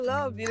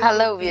Hello,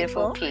 beautiful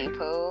beautiful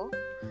people. people.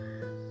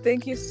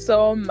 Thank you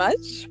so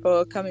much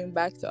for coming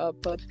back to our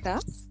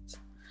podcast.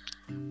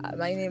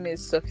 My name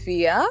is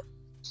Sophia.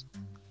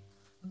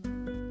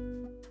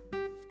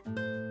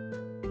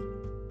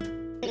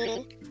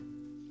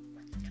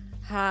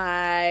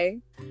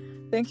 Hi.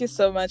 Thank you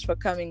so much for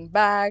coming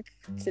back.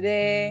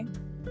 Today,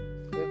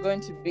 we're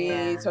going to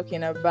be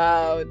talking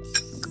about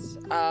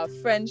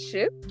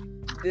friendship.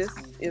 This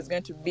is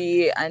going to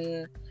be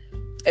an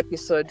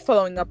episode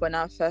following up on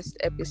our first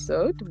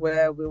episode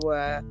where we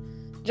were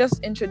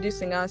just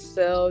introducing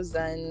ourselves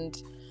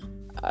and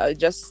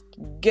just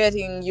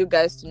getting you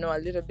guys to know a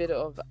little bit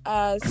of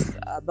us,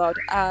 about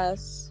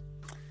us.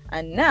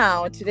 And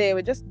now, today,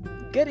 we're just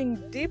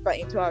getting deeper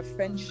into our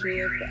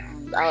friendship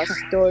and our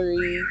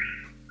story,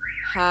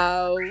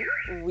 how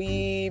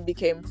we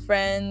became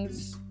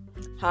friends,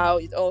 how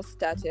it all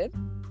started.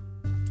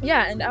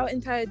 Yeah, and our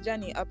entire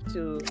journey up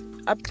to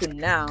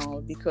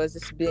now, because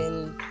it's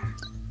been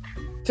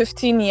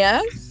 15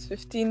 years,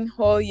 15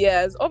 whole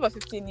years, over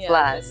 15 years,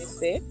 Plus. let me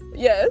say.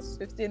 Yes,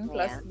 15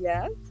 plus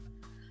years.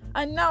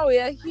 And now we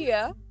are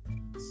here.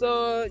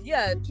 So,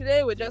 yeah,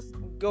 today we're just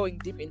going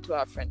deep into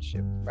our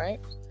friendship,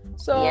 right?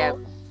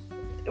 So,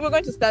 we're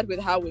going to start with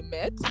how we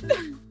met.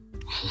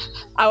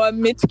 Our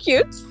meet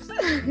cutes.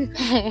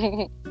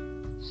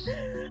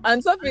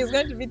 And Sophie is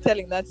going to be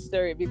telling that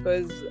story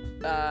because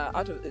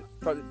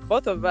from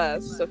both of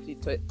us, Sophie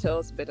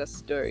tells better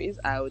stories,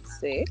 I would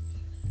say.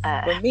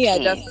 For me, I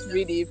just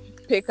really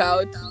pick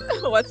out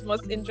what's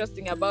most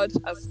interesting about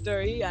a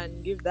story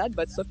and give that.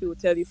 But Sophie will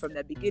tell you from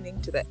the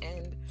beginning to the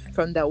end,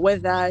 from the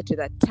weather to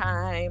the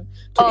time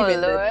to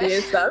even the day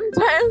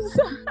sometimes.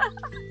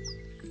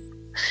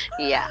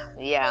 Yeah.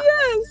 Yes.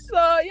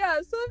 So yeah,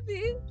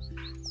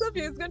 Sophie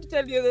is going to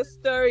tell you the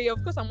story.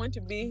 Of course, I'm going to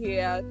be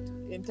here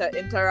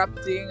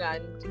interrupting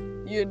and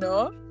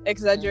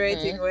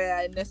exaggerating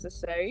where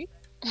necessary.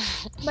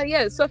 But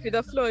yeah, Sophie,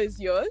 the floor is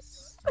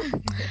yours.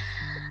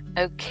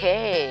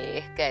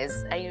 Okay,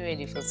 guys, are you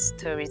ready for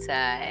story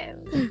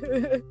time?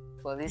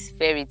 For this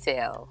fairy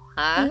tale,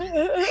 huh?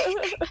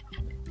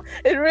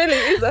 It really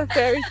is a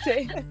fairy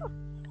tale.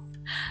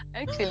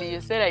 Actually,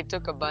 you said I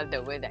talk about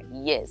the weather.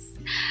 Yes,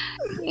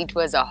 it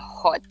was a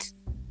hot,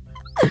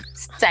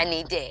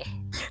 sunny day.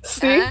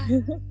 See?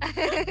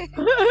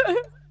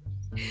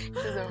 It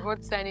was a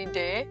hot, sunny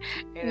day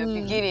in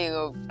the beginning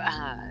of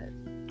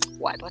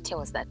what year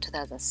was that?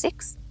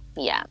 2006?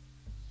 Yeah.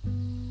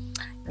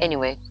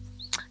 Anyway,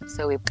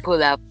 so we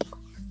pull up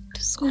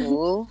to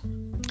school.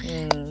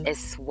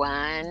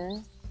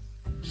 S1.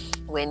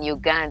 We're in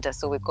Uganda,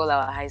 so we call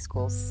our high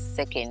school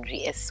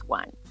secondary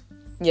S1.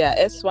 Yeah,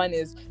 S1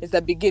 is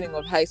the beginning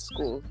of high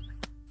school.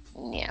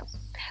 Yeah.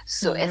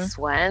 So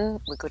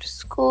S1, we go to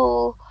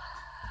school,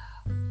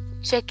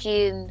 check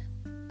in,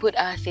 put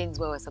our things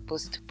where we're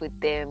supposed to put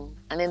them,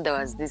 and then there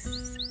was this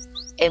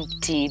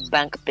empty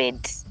bunk bed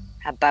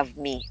above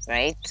me,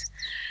 right?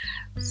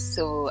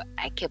 So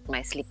I kept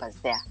my slippers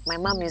there. My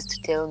mom used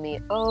to tell me,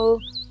 "Oh,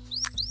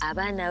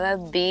 abana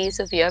babbi,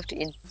 so you have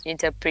to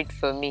interpret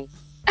for me."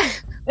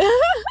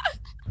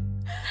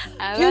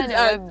 Kids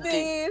are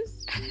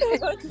thieves. They're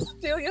going to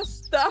steal your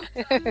stuff.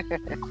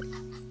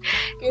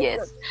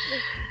 Yes.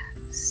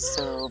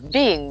 So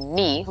being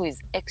me, who is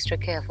extra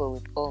careful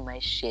with all my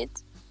shit,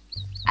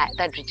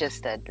 that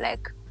registered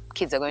like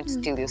kids are going to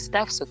steal your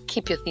stuff, so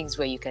keep your things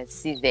where you can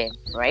see them,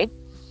 right?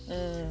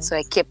 So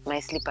I kept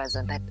my slippers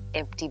on that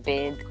empty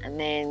bed, and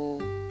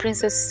then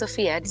Princess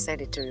Sophia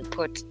decided to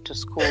report to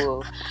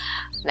school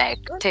like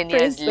 10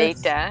 years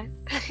later.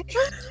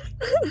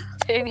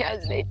 10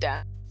 years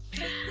later.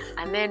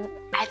 And then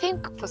I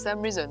think for some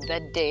reason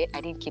that day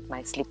I didn't keep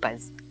my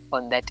slippers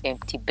on that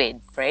empty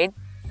bed, right?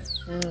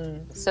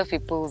 Sophie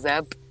pulls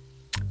up,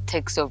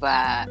 takes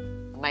over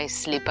my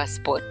slipper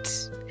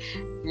spot,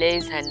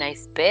 lays her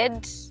nice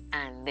bed,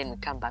 and then we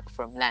come back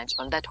from lunch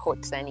on that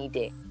hot sunny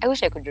day. I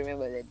wish I could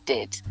remember the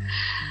date.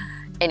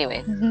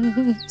 Anyway,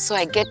 so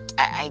I get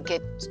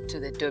to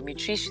the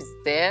dormitory. She's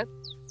there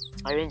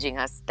arranging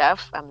her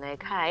stuff. I'm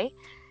like, "Hi,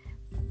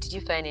 did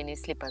you find any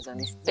slippers on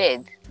this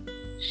bed?"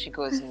 She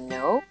goes,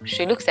 "No."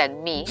 She looks at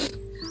me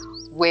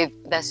with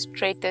the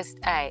straightest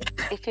eye.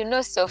 If you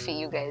know Sophie,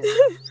 you guys,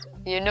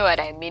 you know what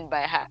I mean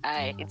by her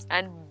eye. It's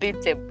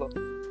unbeatable.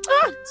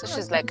 So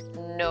she's like,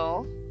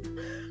 "No."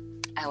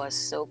 I was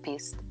so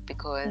pissed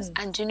because,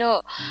 and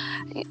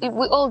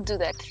we all do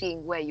that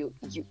thing where you're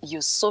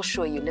so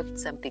sure you left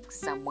something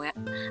somewhere,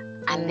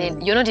 and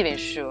then you're not even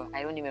sure.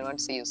 I don't even want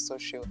to say you're so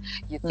sure.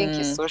 You think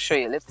you're so sure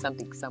you left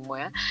something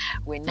somewhere,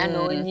 when and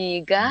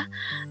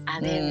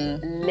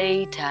then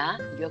later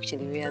you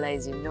actually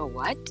realize, you know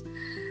what?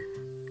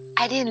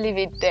 I didn't leave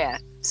it there.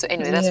 So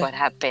anyway, that's what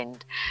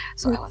happened.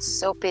 So I was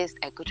so pissed.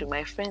 I go to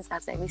my friends. I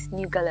was like, "This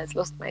new girl has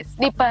lost my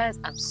slippers.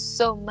 I'm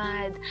so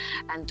mad."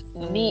 And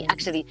me,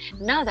 actually,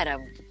 now that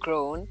I've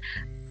grown,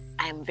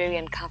 I'm very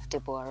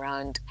uncomfortable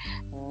around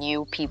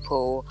new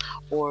people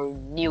or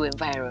new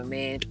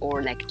environment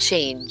or like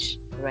change,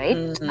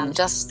 right? I'm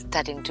just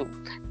starting to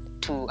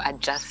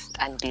adjust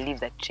and believe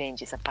that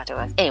change is a part of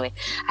us. Anyway,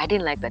 I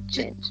didn't like that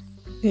change.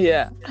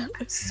 Yeah.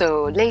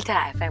 So later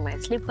I find my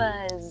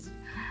slippers.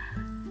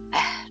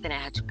 Then I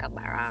had to come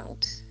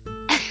around.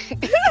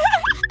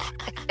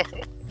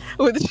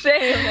 With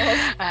shame.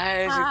 I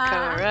had to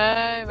come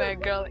around. My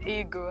girl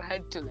ego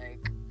had to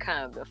like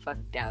calm the fuck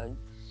down.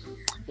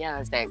 Yeah, I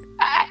was like,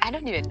 I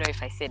don't even know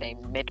if I said I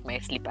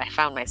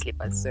found my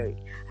slippers. Sorry,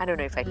 I don't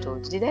know if I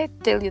told you. Did I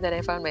tell you that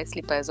I found my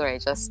slippers, or I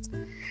just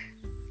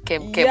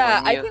came on you?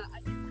 I think,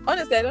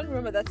 honestly, I don't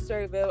remember that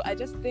story, but I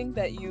just think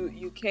that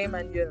you came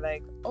and you're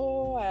like,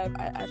 oh,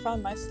 I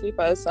found my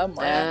slippers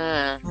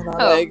somewhere. And I'm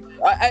like,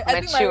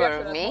 I think my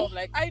reaction was more of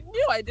like, I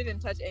knew I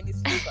didn't touch any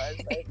slippers.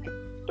 Like,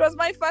 it was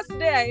my first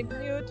day. I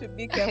knew to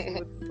be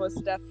careful for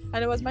stuff,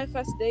 and it was my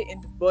first day in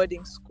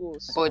boarding school.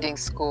 So, Like,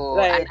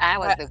 and I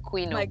was the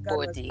queen of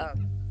boarding.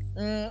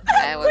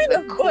 I was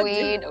the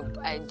queen of.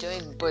 I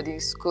joined boarding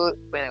school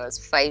when I was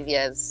 5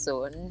 years,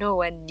 so no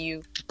one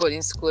knew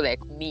boarding school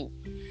like me.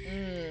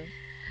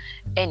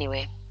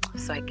 Anyway,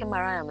 so I came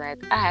around. I'm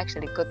like, I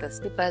actually got the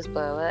slippers,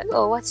 but like,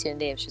 oh, what's your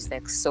name? She's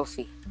like,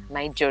 Sophie.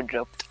 My jaw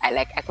dropped.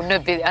 I could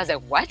not believe it. I was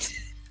like, what?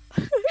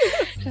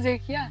 She's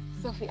like, yeah,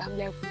 Sophie. I'm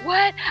like,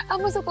 what? I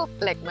was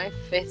supposed like my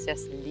face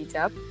just lit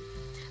up.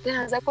 Then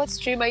I was like, what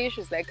stream are you?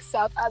 She's like,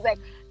 South. I was like,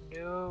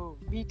 no,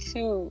 me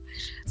too.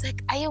 It's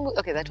like, I am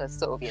okay. That was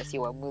so obvious.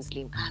 You were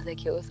Muslim. I was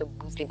like, you're also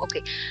Muslim.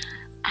 Okay,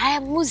 I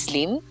am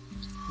Muslim,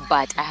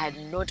 but I had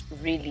not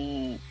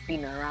really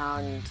been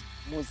around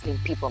Muslim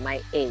people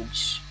my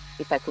age,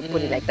 if I could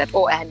put it like that.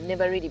 Or I had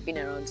never really been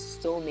around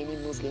so many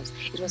Muslims.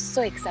 It was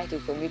so exciting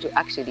for me to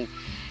actually,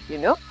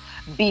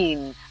 be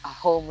in a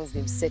whole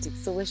Muslim setting.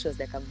 So when she was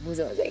like a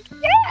Muslim, I was like,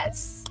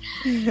 yes!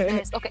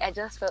 Yes. Okay, I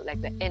just felt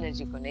like the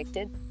energy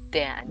connected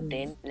there and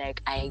then.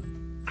 Like, I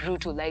grew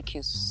to like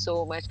you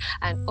so much.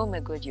 And oh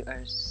my God, you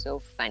are so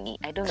funny.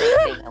 I don't like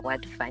saying the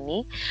word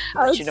funny,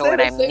 but you know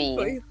what I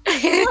mean.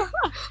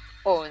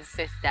 Oh,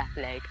 sister,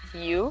 like,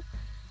 you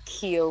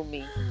kill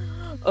me.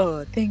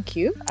 Oh, thank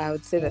you. I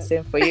would say the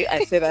same for you.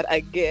 I say that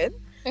again.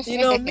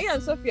 Me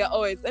and Sophia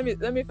always.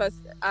 Let me first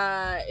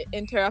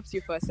interrupt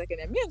you for a second.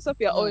 And me and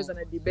Sophia are always on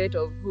a debate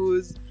of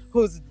who's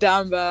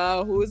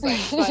dumber, who's like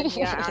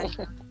funnier,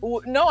 and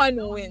no one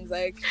wins.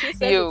 Like, she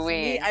says You it's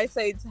win. me, I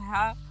say it's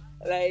her.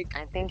 Like,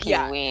 I think you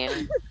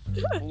win.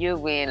 You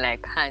win,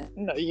 like, hand.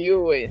 No,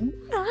 you win.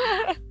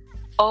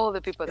 All the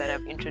people that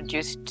I've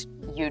introduced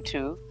you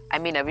to,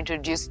 I've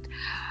introduced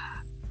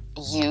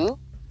you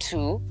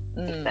to,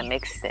 if that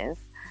makes sense,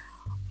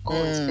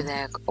 always be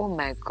like, oh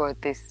my God,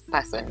 this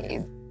person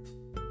is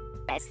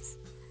best.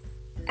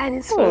 And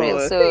it's for real.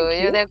 So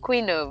you're the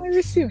queen of. I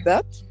received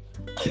that.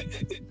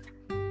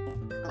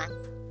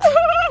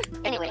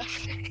 Anyway.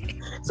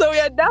 So we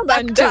are dumb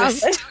and dumb.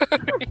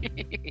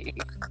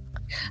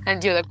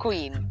 And you're the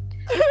queen.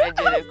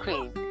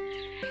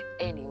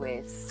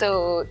 Anyway,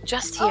 so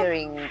just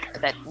hearing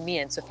that me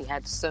and Sophie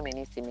had so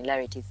many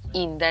similarities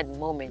in that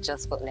moment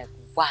just felt like,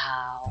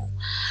 wow.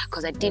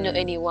 Because I didn't know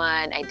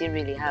anyone. I didn't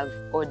really have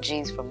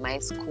OGs from my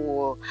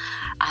school.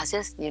 I was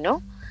just,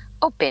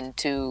 open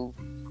to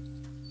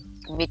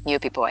meet new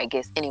people, I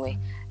guess. Anyway,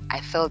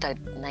 I felt a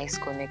nice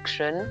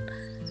connection.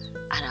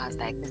 And I was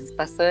like, this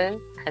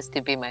person has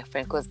to be my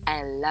friend because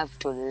I love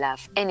to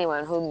laugh.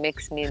 Anyone who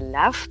makes me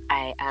laugh,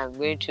 I am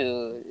going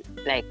to,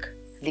 like,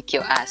 lick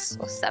your ass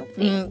or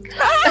something.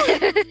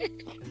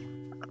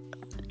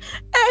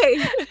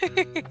 Hey!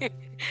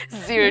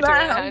 0 to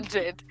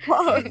 100.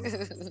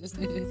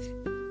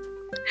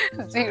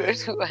 0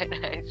 to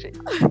 100.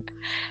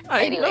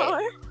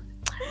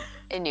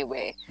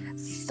 Anyway,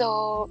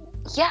 so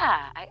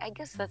yeah, I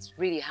guess that's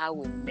really how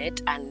we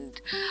met, and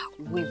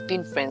we've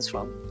been friends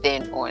from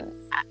then on.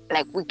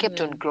 Like, we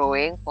kept on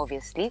growing,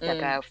 obviously.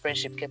 Like, our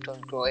friendship kept on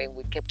growing.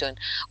 We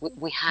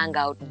hung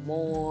out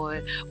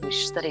more. We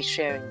started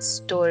sharing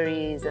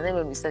stories, and then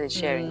when we started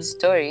sharing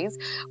stories,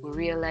 we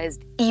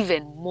realized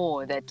even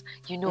more that,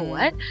 you know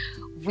what,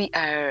 we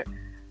are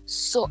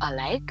so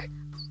alike,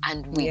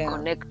 and we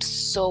connect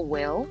so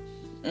well.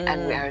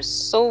 And we are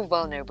so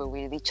vulnerable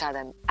with each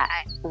other.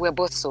 We're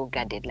both so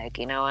guarded, like,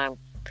 in our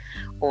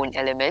own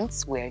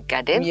elements, we're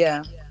guarded.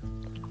 Yeah.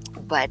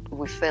 But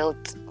we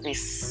felt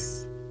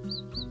this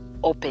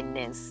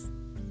openness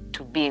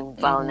to being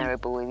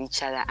vulnerable with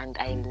each other, and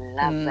I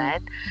love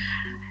that.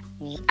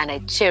 And I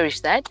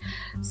cherish that.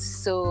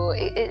 So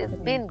it's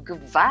been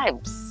good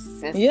vibes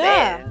since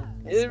then.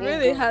 It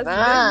really has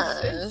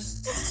been.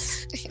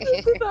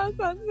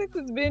 2006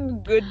 has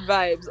been good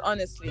vibes,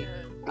 honestly.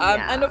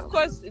 And of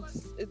course,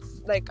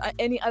 it's like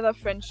any other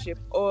friendship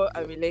or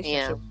a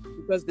relationship,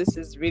 because this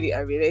is really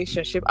a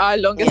relationship, our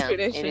longest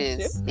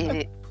relationship. It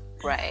is.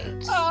 Right.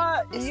 It's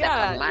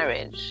like a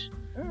marriage.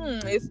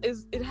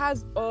 It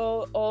has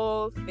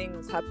all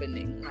things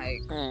happening.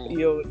 Like,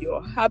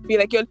 you're happy.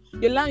 Like, you're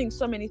learning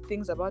so many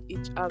things about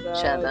each other.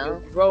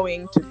 You're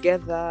growing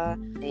together.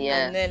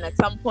 Yeah. And then at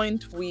some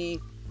point we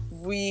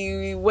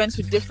went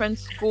to different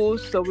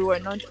schools, so we were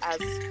not as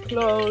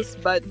close.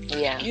 But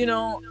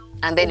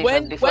and then it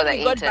was before the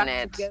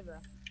internet.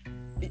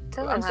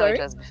 Tell them how it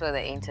was before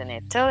the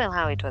internet. Tell them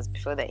how it was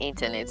before the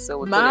internet. So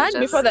we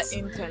before the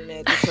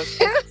internet, it was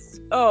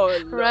Oh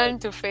Lord. Run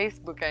to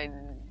Facebook and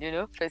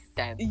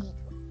FaceTime.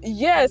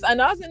 Yes,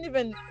 and I wasn't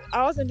even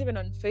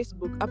on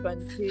Facebook up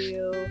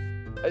until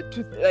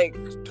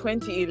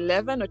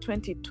 2011 or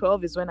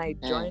 2012 is when I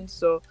joined.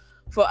 So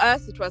for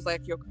us, it was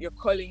like you're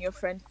calling your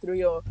friend through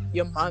your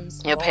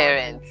mom's Your phone.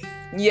 parents.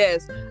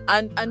 Yes,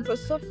 and for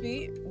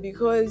Sophie,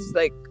 because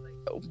like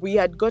we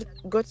had got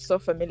so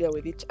familiar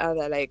with each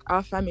other, like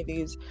our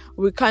families,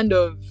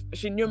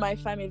 she knew my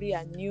family,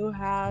 I knew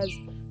hers.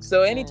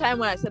 So anytime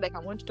when I said like I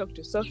want to talk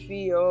to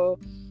Sophie or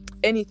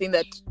anything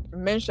that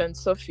mentioned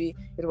Sophie,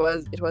 it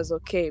was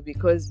okay,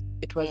 because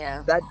it was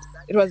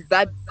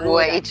that good.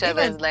 Or each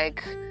other's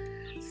like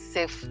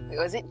safe,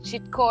 was it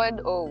cheat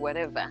code or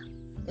whatever?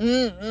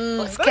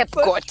 Or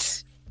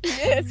scapegoat.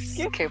 Yes,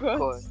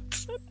 scapegoat.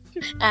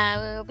 I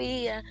will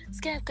be a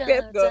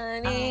scapegoat,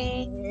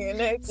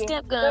 honey.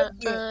 Scapegoat,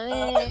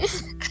 honey.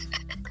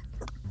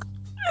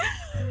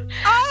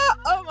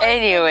 Oh my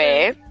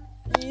anyway.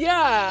 goodness.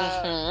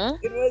 Yeah.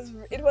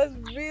 It was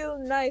real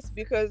nice,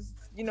 because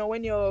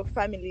when your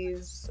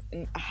families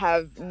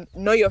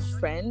know your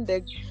friend,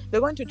 they're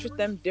going to treat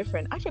them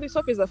different. Actually,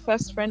 Sophie is the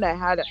first friend I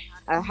had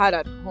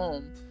at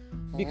home,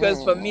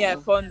 because for me, I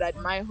found that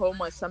my home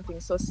was something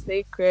so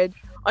sacred.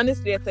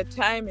 Honestly, at the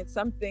time, it's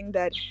something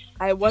that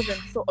I wasn't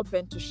so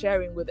open to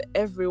sharing with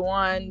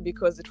everyone,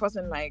 because it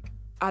wasn't like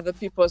other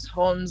people's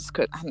homes.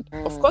 And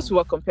of course, we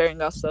were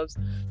comparing ourselves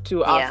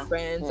to our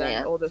friends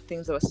and all the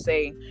things I was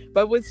saying.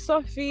 But with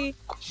Sophie,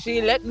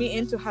 she let me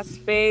into her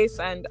space,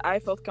 and I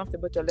felt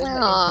comfortable to let her into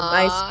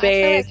my space. I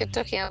feel like you're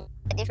talking about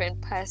a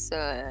different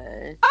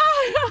person.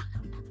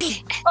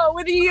 Oh,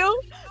 with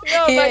you?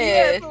 No, but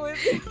yes,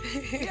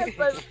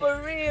 but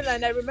for real.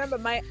 And I remember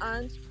my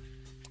aunt.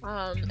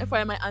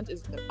 FYI,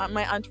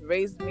 my aunt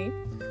raised me,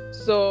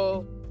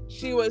 so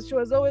she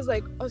was always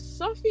like, oh,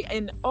 Sophie,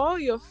 and all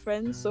your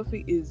friends,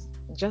 Sophie is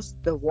just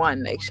the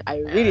one. Like, I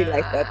really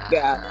like that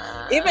girl.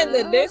 Even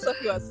the day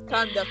Sophie was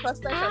coming, the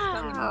first time she was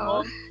coming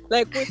home,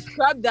 like we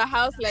scrubbed the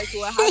house like we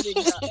were having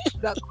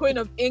the Queen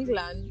of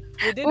England.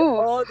 We did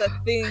all the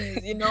things,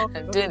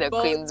 I'm doing the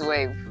Queen's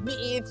wave.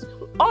 Meat,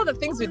 all the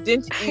things we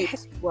didn't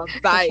eat were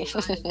buying,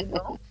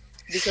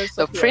 because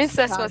the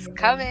princess was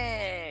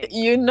coming.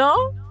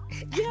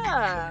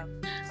 Yeah.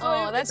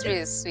 So that's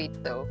really sweet,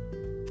 though.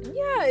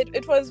 Yeah,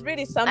 it was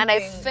really something. And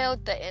I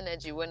felt the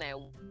energy when I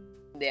went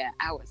there.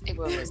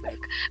 Everyone was like,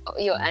 oh,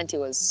 your auntie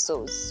was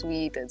so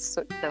sweet, and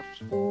so the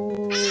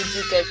food,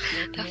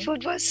 the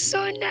food was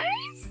so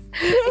nice.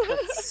 It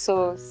was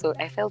so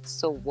I felt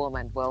so warm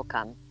and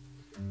welcome,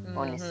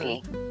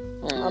 honestly.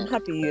 I'm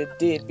happy you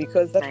did,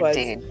 because that was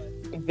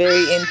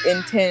very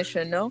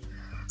intentional.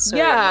 So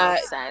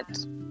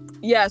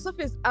yeah,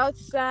 Sophie's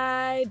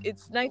outside.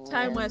 It's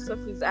nighttime where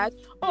Sophie's at.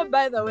 Oh,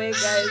 by the way,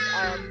 guys,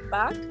 I am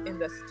back in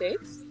the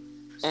States.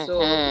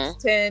 So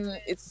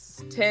it's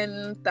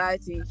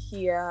 10:30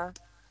 here.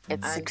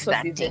 It's and 6:30.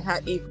 Sophie's in her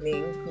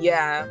evening.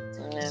 Yeah.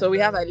 So we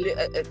have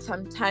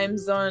some time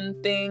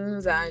zone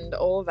things and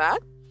all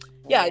that.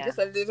 Yeah. Just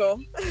a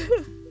little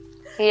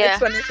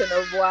explanation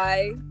of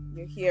why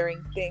you're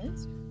hearing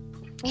things.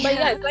 But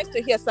yeah, it's nice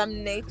to hear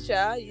some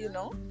nature,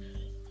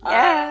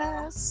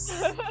 Yes.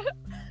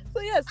 So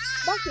yes,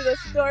 back to the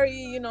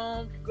story,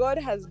 God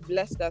has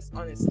blessed us,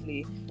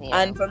 honestly.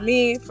 And for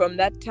me, from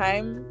that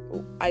time,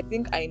 I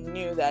think I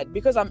knew that,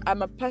 because I'm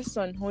a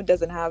person who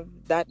doesn't have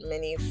that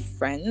many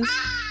friends.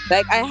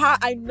 Like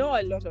I know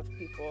a lot of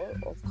people.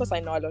 Of course, I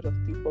know a lot of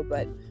people,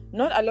 but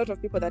not a lot of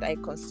people that I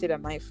consider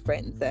my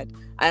friends, that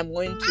I'm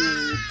going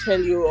to tell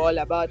you all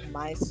about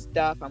my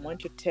stuff. I'm going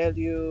to tell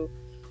you,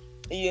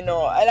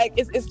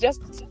 it's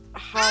just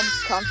how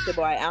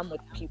comfortable I am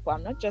with people.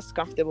 I'm not just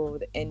comfortable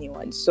with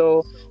anyone.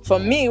 So for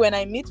me, when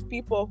I meet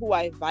people who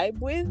I vibe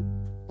with,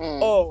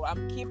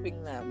 I'm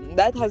keeping them.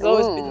 That has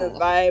always been the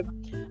vibe.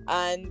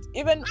 And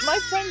even my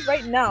friends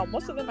right now,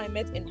 most of them I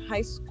met in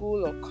high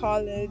school or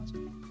college,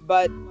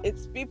 but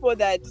it's people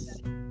that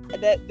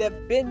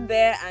they've been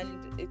there, and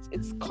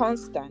it's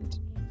constant.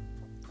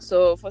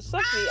 So for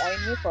Sophie, I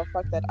knew for a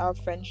fact that our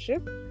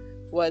friendship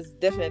was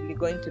definitely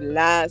going to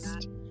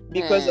last,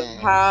 because of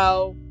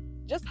how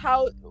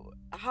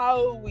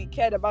we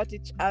cared about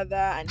each other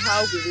and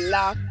how we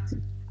laughed.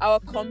 Our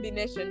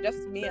combination,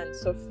 just me and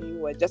Sophie,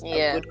 were just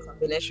a good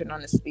combination,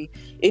 honestly.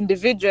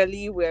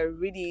 Individually, we're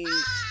really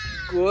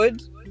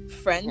good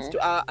friends to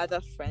our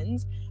other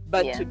friends,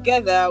 but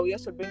together we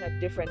also bring a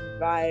different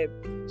vibe.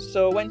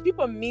 So when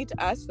people meet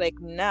us, like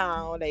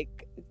now,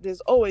 like there's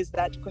always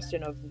that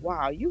question of,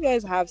 wow, you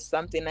guys have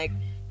something. Like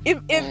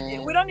if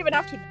we don't even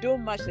have to do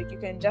much, like you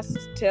can just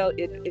tell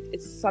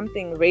it's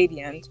something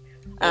radiant,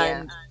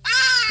 and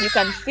you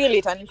can feel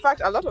it. And in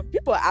fact, a lot of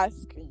people ask,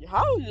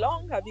 how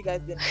long have you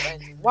guys been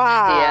friends?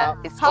 Wow.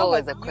 It's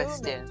always a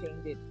question.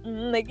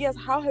 Like, yes,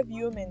 how have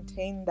you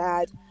maintained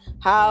that?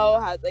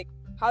 How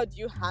do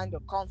you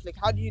handle conflict?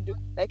 How do you do,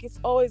 like, it's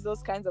always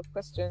those kinds of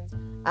questions.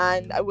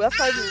 And that's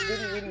why we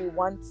really, really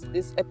want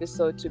this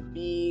episode to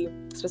be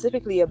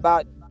specifically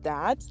about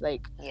that.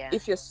 Like,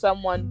 if you're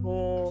someone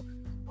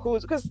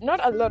who's, because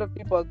not a lot of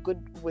people are good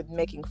with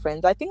making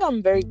friends. I think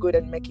I'm very good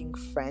at making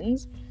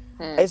friends.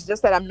 It's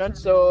just that I'm not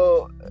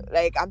so,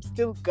 like, I'm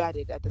still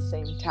guarded at the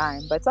same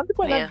time. But some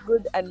people are not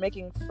good at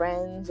making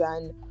friends,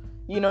 and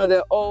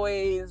they're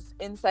always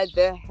inside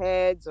their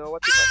heads, or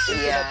what people are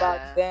thinking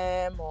about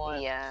them, or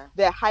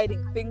they're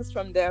hiding things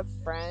from their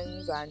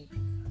friends. And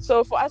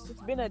so for us,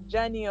 it's been a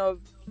journey of,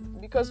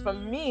 because for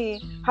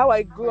me, how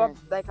I grew up,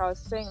 like I was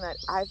saying, that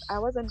I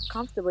wasn't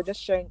comfortable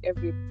just sharing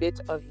every bit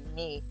of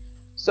me.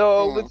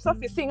 So with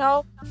Sophie, seeing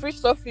how free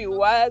Sophie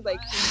was,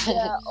 like, she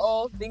shared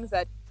all things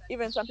that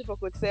even some people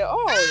could say,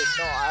 oh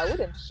no, I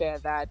wouldn't share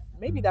that.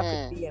 Maybe that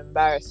could be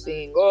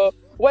embarrassing, or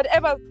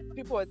whatever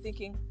people were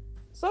thinking.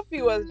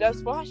 Sophie was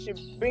just, for her, she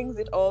brings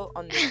it all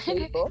on the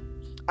table,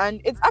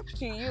 and it's up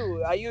to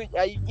you. Are you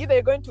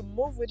either going to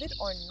move with it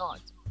or not?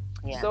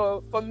 Yeah.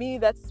 So for me,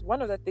 that's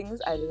one of the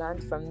things I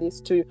learned from this,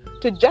 to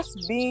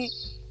just be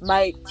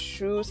my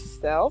true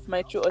self,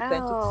 my true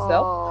authentic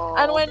self.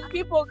 And when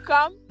people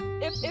come,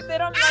 if they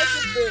don't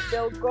like it,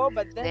 they'll go.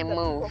 But then the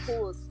people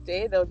who will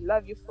stay, they'll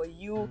love you for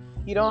you.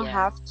 You don't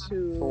have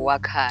to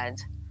work hard.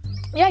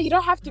 Yeah, you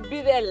don't have to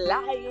be there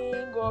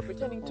lying or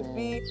pretending to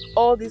be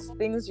all these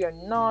things you're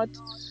not.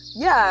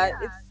 Yeah,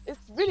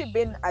 it's really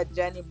been a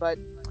journey. But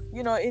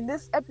in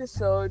this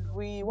episode,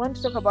 we want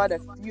to talk about a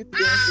few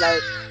things,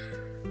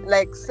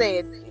 like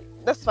say,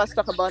 let's first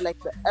talk about like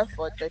the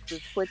effort that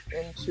we put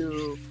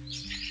into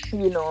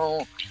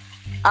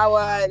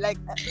our, like,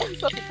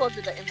 Sophie calls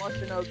it the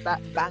emotional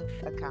bank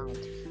account.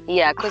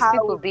 Yeah, because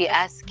people be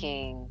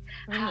asking,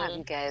 how have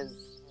you guys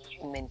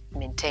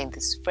maintained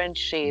this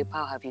friendship?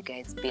 How have you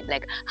guys been,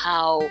 like,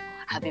 how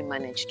have you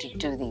managed to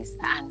do this?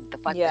 And the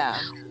fact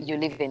that you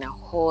live in a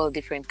whole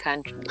different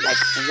country,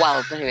 like,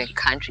 world, not even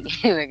country,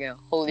 like a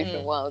whole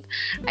different world.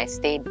 I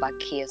stayed back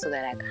here, so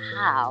they're like,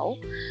 how?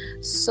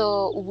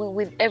 So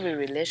with every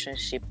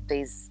relationship,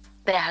 there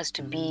has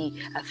to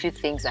be a few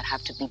things that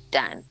have to be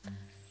done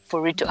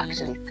for it to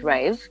actually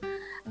thrive.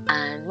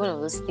 And one of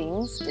those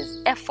things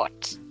is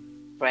effort,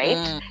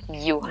 right?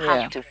 You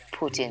have to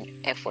put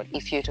in effort.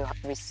 If you're to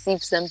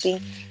receive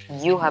something,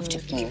 you have to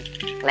give.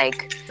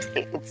 Like,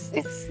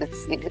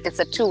 it's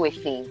a two-way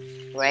thing,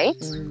 right?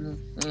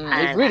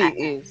 It really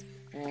is.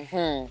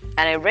 And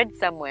I read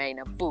somewhere in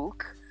a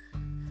book,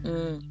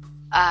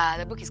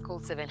 the book is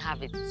called 7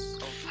 Habits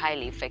of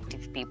Highly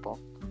Effective People.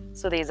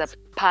 So there's a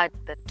part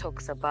that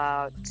talks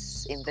about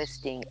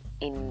investing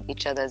in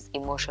each other's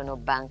emotional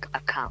bank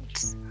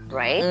accounts,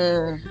 right?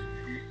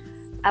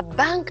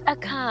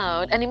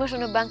 An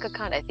emotional bank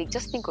account, I think,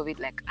 just think of it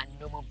like a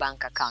normal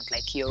bank account,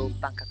 like your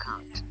bank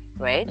account,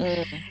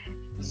 right?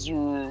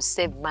 You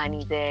save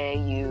money there,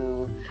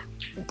 you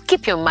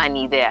keep your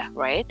money there,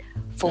 right?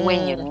 For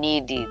when you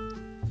need it.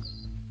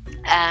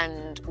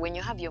 And when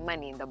you have your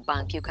money in the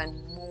bank, you can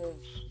move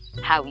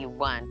how you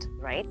want,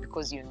 right?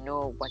 Because you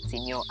know what's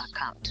in your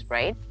account,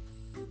 right?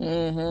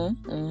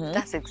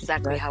 That's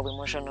exactly how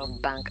emotional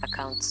bank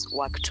accounts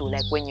work too.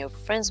 Like, when you're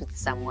friends with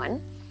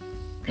someone,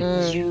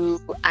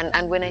 you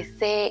and when I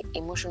say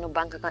emotional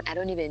bank account, I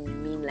don't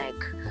even mean like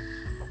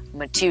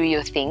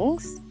material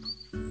things.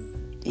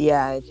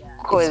 Yeah,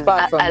 it's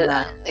far from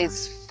that.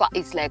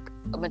 It's like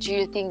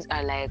material things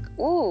are like,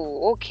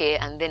 oh, okay,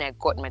 and then I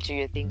got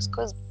material things,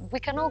 because we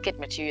can all get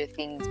material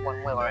things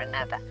one way or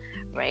another,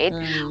 right?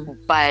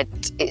 But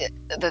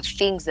the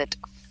things that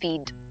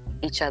feed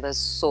each other's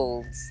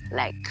souls,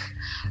 like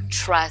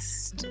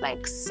trust,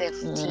 like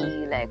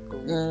safety, like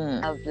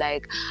love,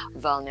 like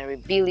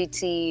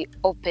vulnerability,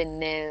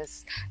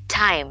 openness,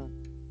 time.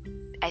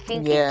 I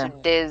think in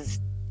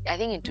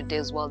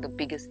today's world, the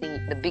biggest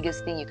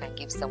thing you can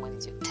give someone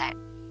is your time.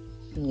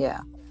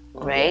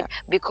 Right?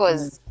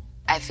 Because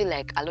I feel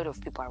like a lot of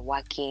people are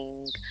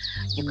working.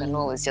 You can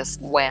always just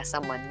wire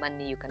someone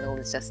money. You can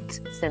always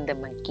just send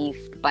them a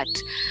gift.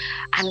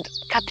 And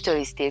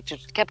capitalism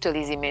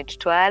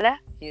etwala,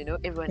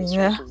 everyone is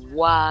trying to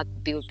work,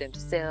 build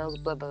themselves,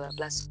 blah, blah, blah,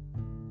 blah. So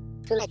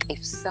I feel like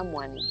if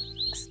someone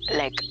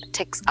like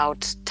takes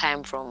out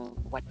time from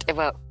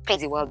whatever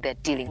crazy world they're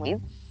dealing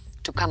with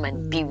to come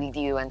and be with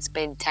you and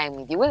spend time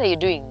with you, whether you're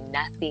doing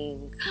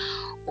nothing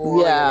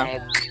or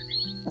like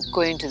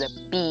going to the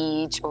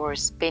beach or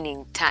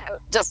spending time,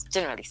 just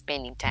generally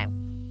spending time,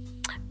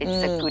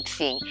 it's a good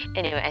thing.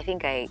 Anyway, I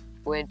think I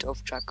went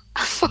off track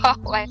for a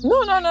while.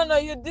 No,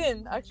 you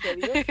didn't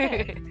actually.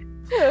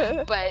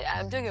 But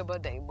I'm talking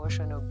about the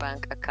emotional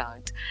bank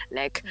account.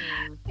 Like,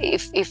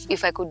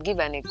 if I could give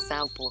an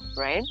example,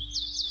 right?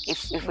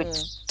 If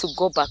it's to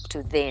go back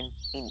to then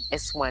in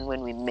S1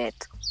 when we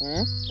met,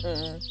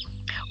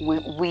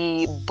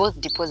 we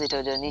both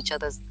deposited on each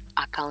other's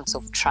accounts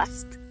of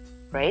trust,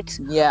 right?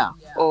 Yeah.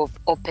 Of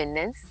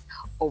openness,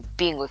 of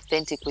being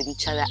authentic with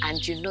each other.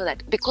 And you know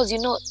that, because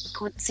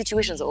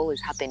situations are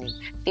always happening.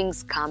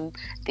 Things come,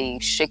 they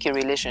shake your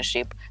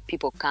relationship.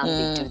 People come,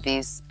 they do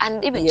this.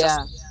 And even just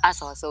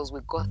us ourselves,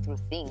 we go through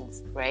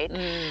things, right?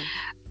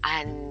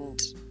 And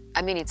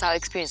I mean, it's our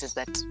experiences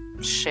that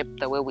shape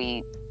the way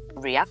we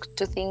react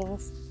to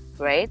things,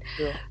 right?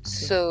 True.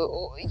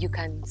 So you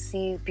can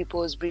see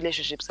people's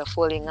relationships are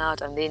falling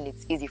out, and then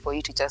it's easy for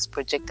you to just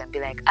project and be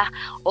like,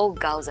 all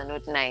girls are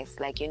not nice.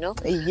 Like,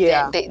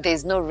 Yeah.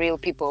 there's no real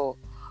people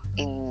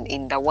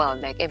in the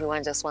world. Like,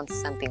 everyone just wants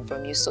something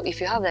from you. So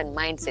if you have that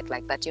mindset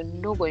like that, you're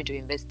not going to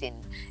invest in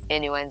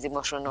anyone's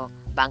emotional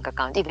bank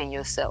account, even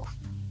yourself.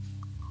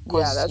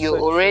 Because that's you're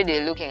so already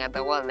looking at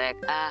the world like,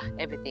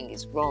 everything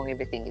is wrong,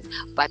 everything is.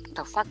 But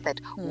the fact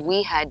that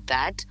we had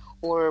that,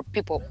 or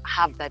people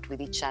have that with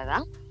each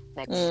other,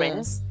 like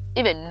friends,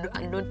 even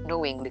not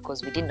knowing,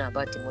 because we didn't know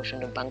about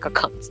emotional bank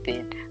accounts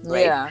then,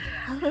 right? Yeah.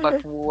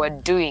 But we were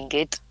doing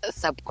it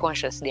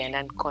subconsciously and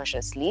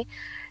unconsciously.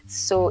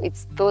 So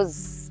it's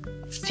those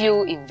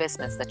few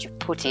investments that you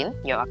put in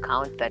your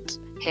account that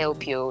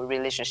help your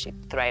relationship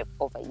thrive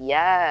over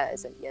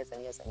years and years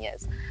and years and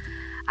years.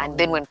 And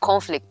then when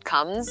conflict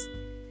comes,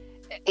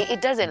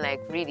 it doesn't like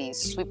really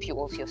sweep you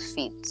off your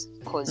feet,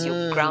 because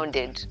you're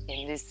grounded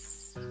in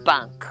this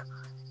bank.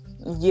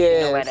 Yes.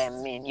 You know what I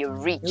mean? You're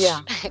rich.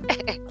 Yeah.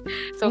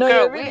 So, no,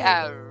 girl, we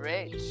are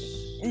rich.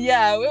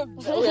 Yeah, we're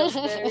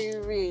very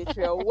rich.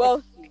 We're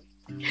wealthy.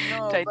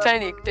 No,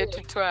 Titanic,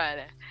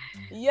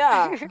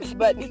 yeah,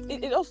 but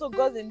it also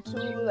goes into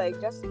like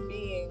just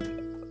being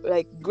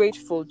like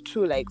grateful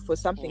too, like for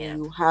something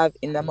you have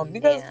in the moment,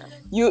 because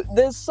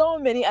there's so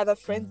many other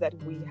friends that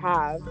we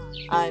have,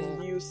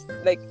 and you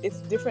like, it's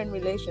different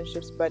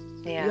relationships, but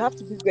you have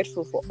to be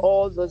grateful for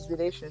all those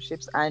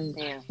relationships, and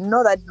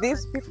know that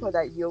these people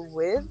that you're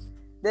with,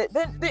 they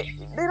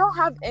don't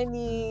have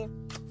any,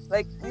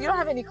 like, you don't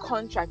have any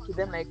contract with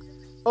them, like,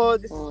 oh,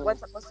 this is what's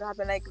supposed to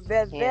happen. Like,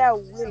 they're there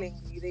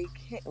willingly,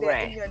 they're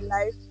in your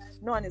life,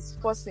 no one is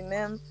forcing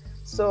them.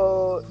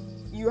 So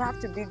you have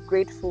to be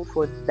grateful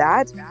for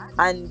that,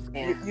 and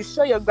you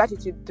show your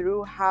gratitude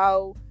through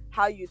how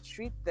you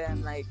treat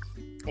them, like,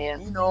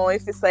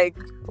 if it's like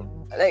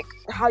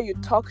how you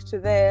talk to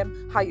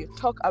them, how you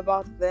talk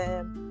about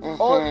them,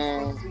 all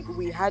these things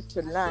we had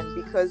to learn,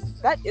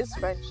 because that is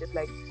friendship.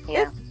 Like,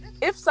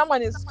 if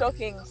someone is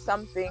talking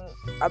something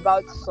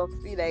about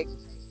Sophie, like,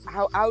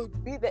 how I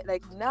would be that,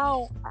 like,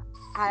 now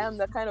I am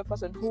the kind of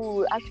person who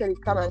will actually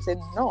come and say,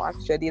 no,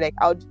 actually, like,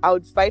 I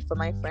would fight for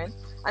my friend,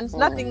 and it's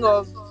nothing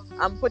of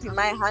I'm putting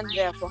my hand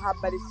there for her,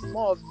 but it's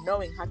more of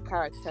knowing her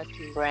character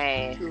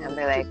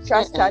to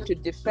trust her, to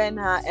defend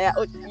her,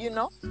 like,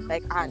 no,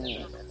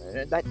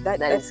 that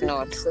is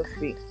not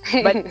Sophie.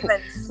 But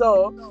even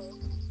so,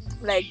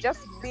 like,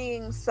 just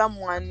being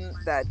someone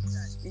that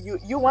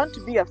you want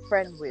to be a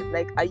friend with,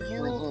 like, are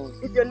you,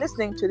 if you're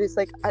listening to this,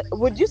 like,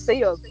 would you say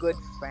you're a good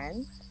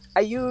friend?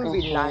 Are you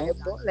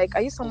reliable? Like,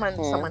 are you someone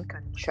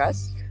can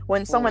trust?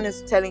 When someone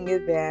is telling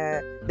you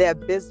their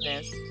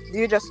business, do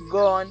you just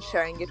go on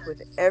sharing it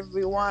with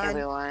everyone?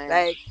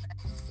 Like,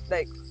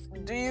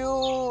 do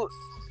you,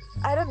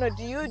 I don't know,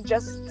 do you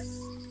just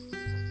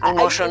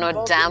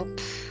emotional dump?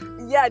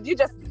 Yeah, do you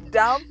just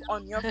dump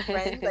on your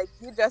friends? Like,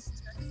 you just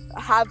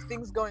have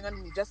things going on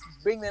and you just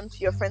bring them to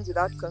your friends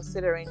without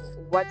considering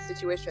what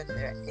situation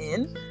they're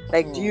in?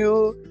 Like, do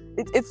you,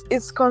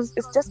 it's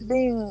just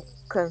being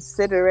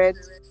considerate.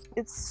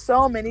 It's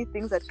so many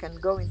things that can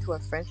go into a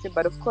friendship,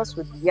 but of course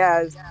with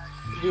years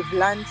we've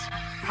learned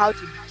how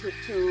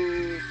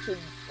to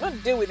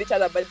not deal with each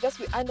other, but just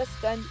we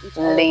understand each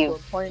other to a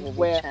point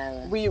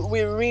where we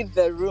read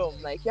the room.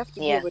 Like, you have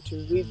to be able to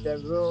read the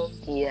room.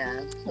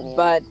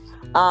 But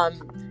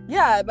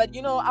but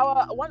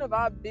one of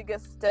our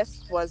biggest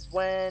tests was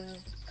when,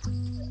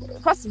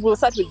 first we'll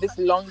start with this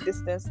long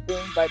distance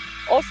thing, but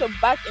also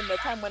back in the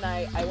time when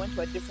I went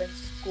to a different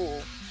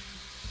school.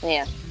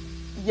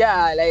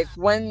 Like,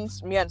 when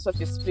me and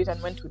Sophie split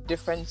and went to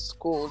different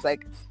schools,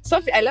 like,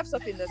 I left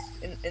Sophie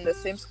in the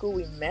same school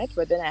we met,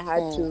 but then I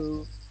had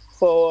to,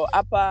 for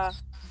upper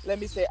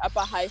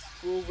high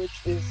school, which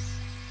is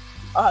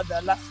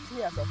the last 2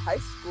 years of high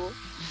school,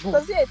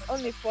 because it's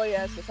only 4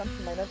 years, so some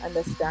people might not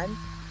understand.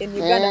 In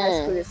Uganda,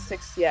 high school is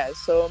 6 years,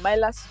 so my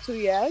last 2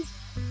 years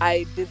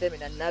I did them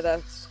in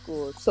another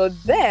school. So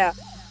there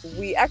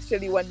we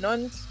actually were not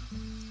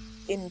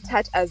in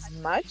touch as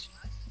much,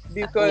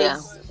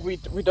 because we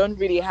don't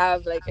really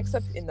have, like,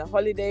 except in the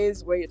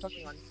holidays where you're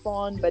talking on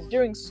phone, but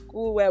during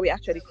school where we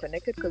actually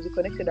connected, because we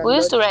connected a lot. We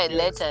used to write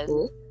letters.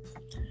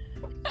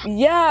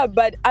 Yeah,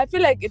 but I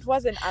feel like it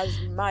wasn't as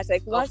much,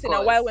 like, once in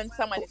a while when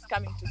someone is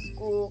coming to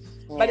school,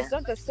 but it's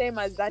not the same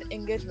as that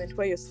engagement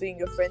where you're seeing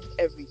your friends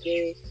every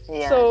day.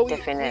 So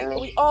definitely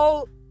we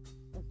all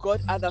got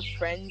other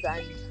friends,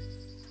 and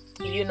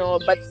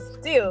but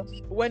still,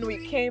 when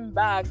we came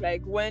back,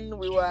 like, when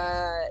we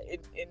were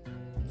in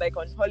like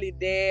on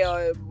holiday,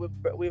 or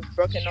we've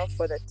broken off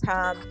for the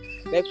term,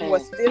 like, we were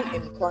still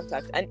in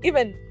contact. And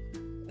even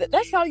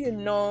that's how you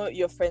know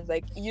your friends.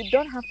 Like, you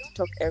don't have to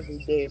talk every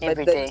day, but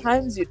the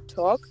times you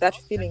talk, that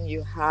feeling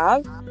you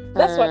have,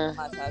 that's what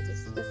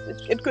matters.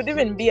 It could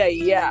even be a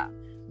year,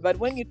 but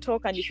when you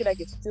talk and you feel like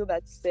it's still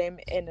that same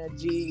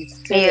energy, it's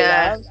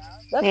still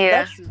love,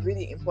 that's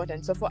really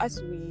important. So for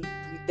us, we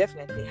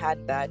definitely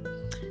had that.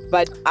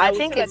 But I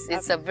think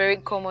it's a very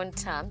common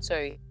term.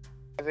 Sorry.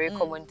 a very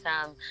common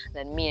term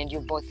that me and you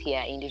both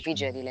hear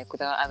individually, like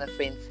with our other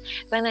friends.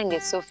 When I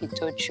get Sophie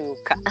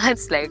Tochuka,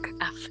 that's like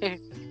a very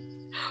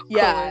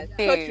common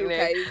thing. Tochuka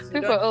Like, is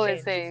people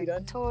always say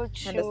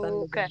Tochuka.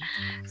 Tochuka.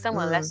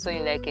 Someone last saw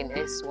you like in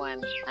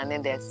S1, and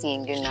then they're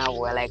seeing you now,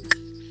 we're like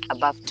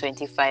above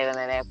 25, and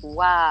they're like,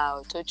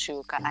 wow,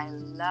 Tochuka. I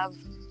love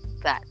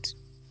that.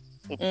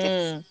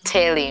 It's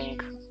telling.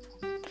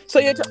 So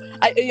you're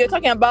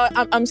talking about,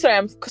 I'm sorry,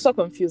 I'm so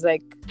confused,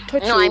 like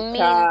Tochuka. No,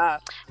 I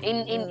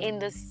mean in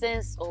the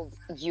sense of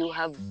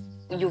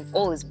you've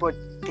always brought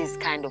this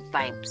kind of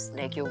vibes,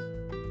 like you're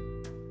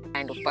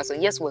kind of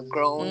person. Yes, we're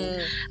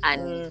grown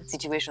and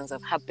situations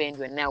have happened.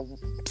 We're now,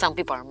 some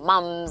people are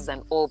mums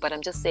and all, but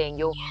I'm just saying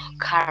your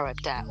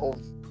character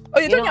of. Oh,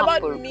 you're talking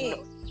about me?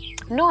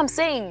 No, I'm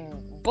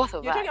saying both of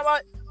us. You're talking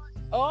about.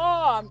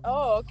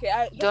 Oh,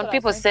 okay. Don't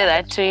people say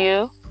that to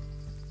you?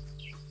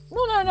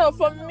 No.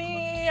 For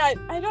me,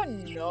 I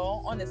don't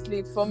know.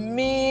 Honestly, for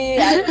me,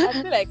 I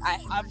feel like I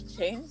have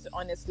changed.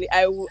 Honestly,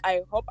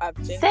 I hope I've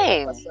changed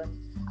the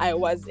person I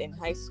was in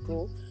high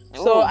school.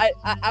 Ooh. So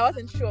I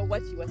wasn't sure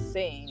what you were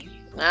saying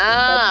in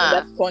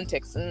that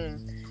context.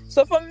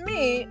 So for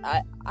me,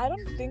 I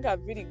don't think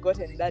I've really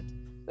gotten that,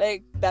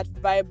 like, that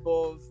vibe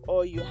of,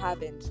 oh, you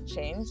haven't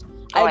changed.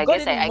 I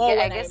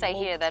guess I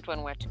hear that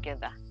when we're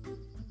together.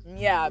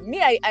 Yeah,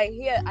 me, I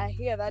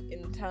hear that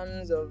in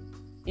terms of,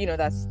 you know,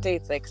 that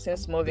States, like,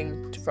 since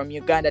moving from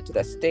Uganda to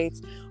the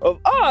States, of,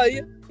 oh,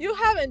 you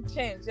haven't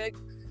changed. Like,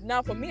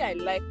 now for me, I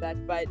like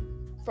that. But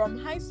from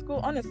high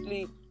school,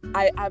 honestly,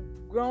 I've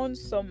grown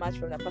so much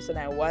from the person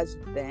I was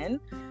then.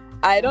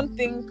 I don't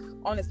think,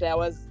 honestly, I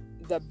was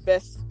the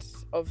best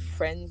of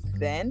friends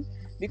then.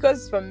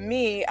 Because for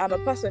me, I'm a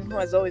person who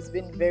has always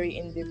been very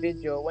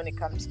individual when it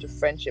comes to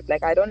friendship.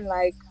 Like, I don't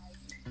like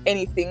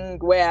anything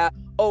where,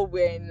 oh,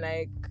 we're in,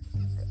 like,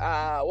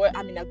 where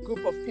I'm in a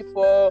group of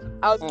people.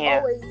 I was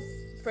always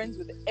friends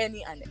with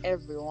any and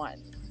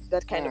everyone,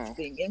 that kind of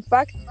thing. In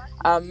fact,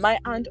 my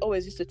aunt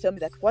always used to tell me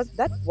that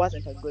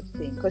wasn't a good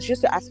thing, because she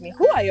used to ask me,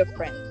 who are your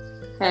friends?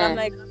 And I'm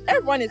like,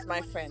 everyone is my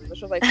friend. But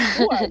she was like,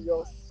 who are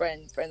your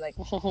friends? Like,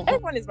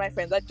 everyone is my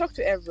friends. I talk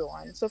to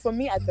everyone. So for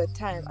me at the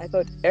time, I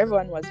thought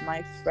everyone was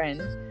my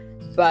friend.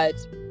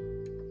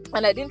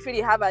 And I didn't really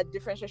have a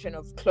differentiation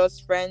of close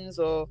friends,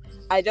 or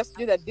I just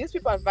knew that these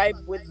people I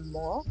vibe with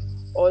more,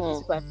 or these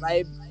people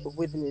I vibe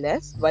with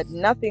less, but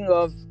nothing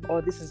of,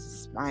 oh, this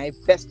is my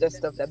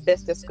bestest of the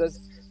bestest,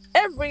 because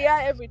every year,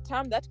 every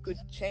time, that could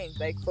change.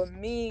 Like, for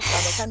me,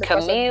 I'm a kind of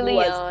chameleon. Person who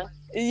was,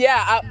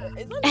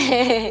 it's not a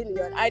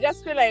chameleon. I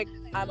just feel like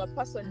I'm a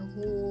person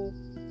who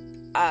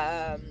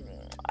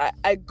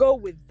I go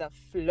with the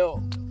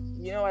flow.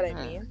 You know what I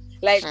mean?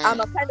 Like, I'm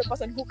a kind of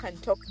person who can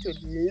talk to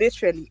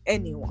literally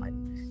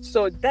anyone.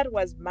 So that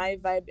was my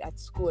vibe at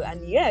school.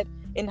 And yet,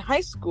 in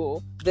high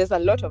school, there's a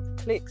lot of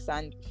cliques.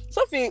 And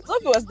Sophie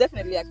was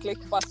definitely a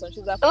clique person.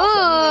 She's a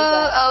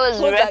person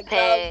who's a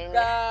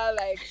girl,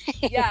 like,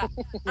 yeah.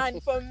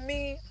 And for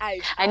me,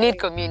 I need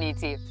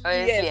community.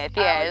 Honestly, yes,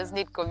 I just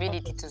need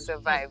community to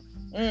survive.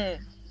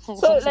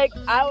 So, like,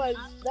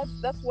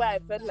 that's why I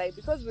felt like,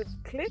 because with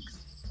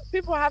cliques,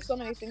 people have so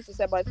many things to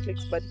say about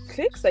cliques, but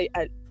cliques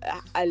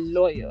are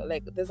loyal.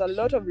 Like, there's a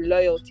lot of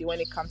loyalty when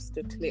it comes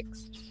to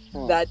cliques.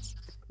 That,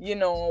 you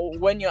know,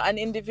 when you're an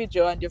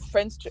individual and you're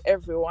friends to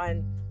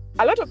everyone,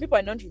 a lot of people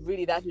are not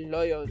really that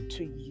loyal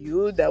to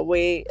you the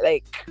way,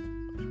 like,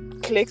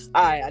 cliques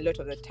are a lot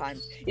of the time.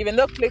 Even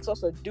though cliques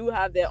also do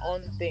have their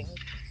own thing.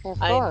 But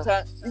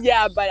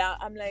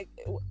I'm like,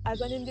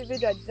 as an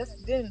individual, I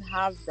just didn't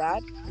have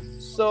that.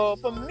 So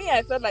for me,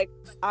 I felt like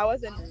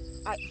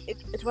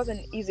it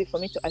wasn't easy for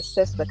me to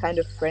assess the kind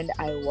of friend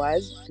I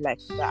was like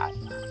that,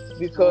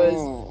 because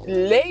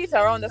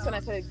later on, that's when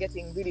I started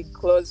getting really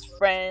close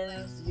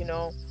friends, you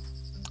know,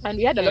 and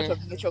we had a lot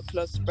of mutual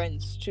close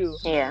friends too.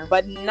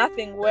 But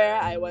nothing where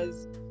I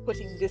was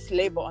putting this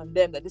label on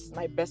them that this is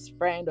my best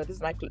friend or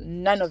this is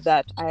none of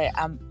that. I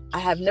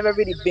have never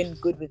really been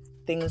good with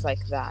things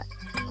like that.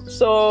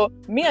 So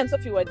me and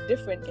Sophie were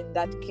different in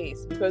that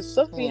case, because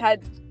Sophie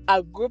had a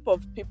certain group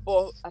of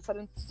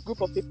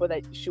people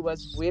that she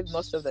was with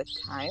most of the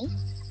time,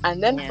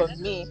 and then for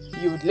me,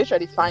 you would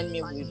literally find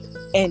me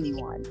with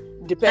anyone.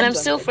 And I'm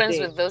still friends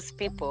with those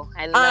people.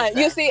 I love that.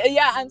 You see,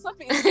 and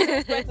Sophie is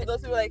still friends with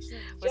those people. Like,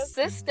 we're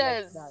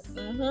sisters. Like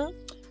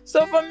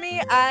so for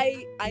me,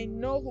 I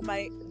know who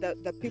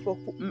the people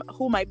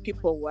who my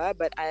people were,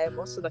 but I am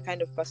also the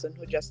kind of person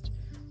who just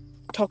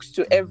talks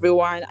to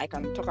everyone. I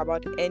can talk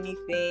about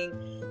anything.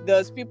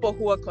 There's people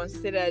who are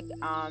considered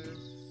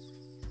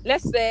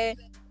let's say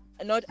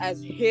not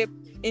as hip.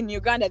 In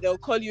Uganda, they'll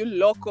call you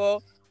loco.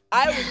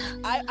 I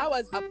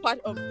was a part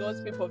of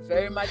those people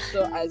very much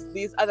so, as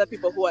these other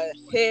people who are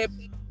hip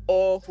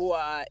or who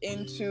are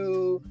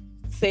into,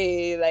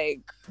 say,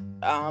 like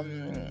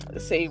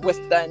say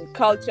Western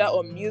culture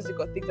or music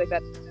or things like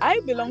that. I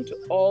belong to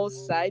all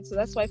sides, so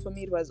that's why for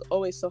me it was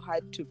always so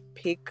hard to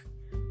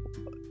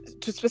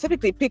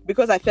specifically pick,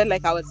 because I felt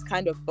like I was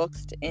kind of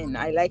boxed in.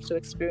 I like to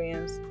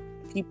experience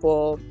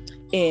people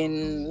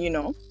in, you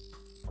know,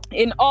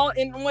 in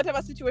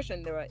whatever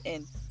situation they were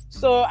in.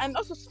 So, and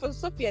also for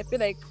Sophie, I feel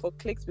like for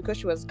Clicks, because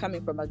she was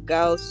coming from a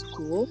girls'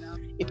 school,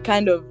 it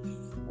kind of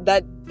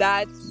that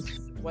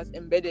was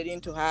embedded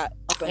into her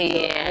up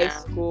until high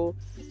school.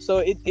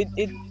 So it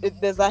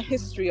there's a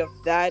history of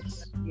that,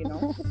 you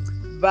know.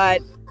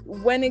 But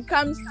when it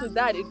comes to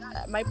that,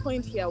 my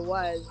point here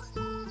was,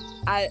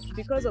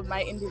 because of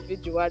my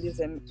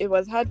individualism, it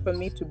was hard for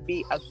me to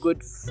be a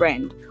good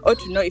friend or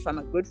to know if I'm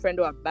a good friend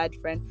or a bad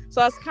friend.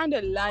 So I was kind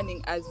of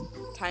learning as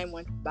time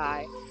went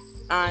by.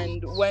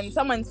 And when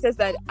someone says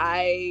that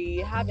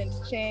I haven't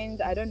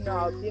changed, I don't know,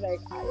 I'll be like,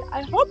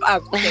 I hope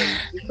I've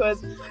changed,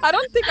 because I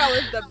don't think I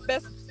was the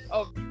best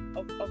of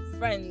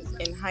friends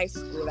in high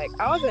school. Like,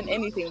 I wasn't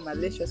anything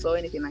malicious or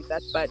anything like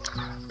that, but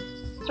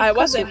I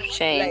wasn't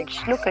like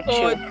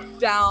so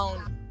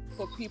down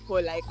for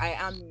people like I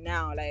am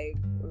now. Like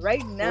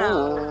right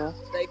now,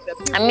 like the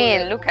people, I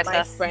mean, look at my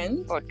us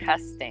friends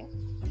podcasting.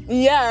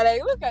 Yeah,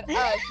 like look at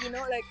us, you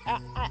know, like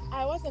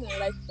I wasn't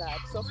like that.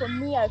 So for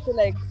me, I feel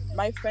like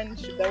my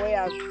friendship, the way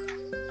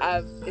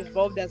I've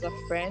evolved as a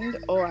friend,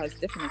 has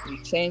definitely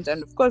changed.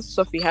 And of course,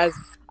 Sophie has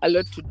a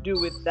lot to do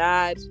with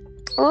that.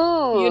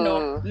 Oh, you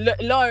know,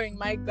 lowering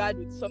my guard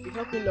with Sophie,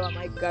 helping lower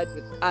my guard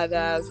with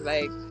others,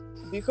 like,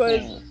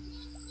 because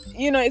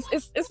you know,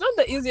 it's not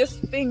the easiest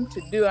thing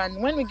to do.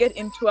 And when we get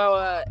into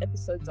our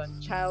episodes on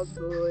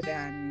childhood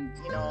and,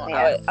 you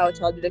know, our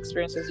childhood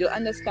experiences, you'll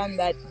understand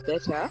that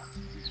better.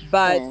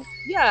 But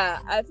yeah,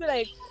 I feel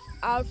like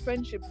our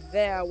friendship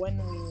there, when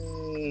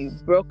we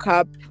broke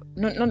up,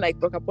 not like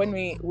broke up, when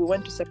we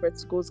went to separate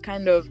schools,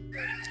 kind of,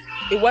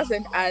 it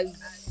wasn't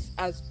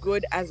as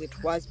good as it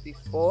was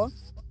before.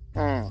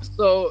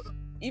 So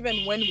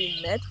even when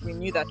we met, we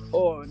knew that,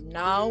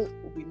 now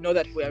we know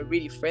that we are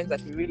really friends,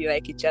 that we really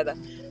like each other.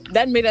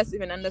 That made us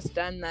even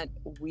understand that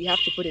we have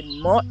to put in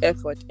more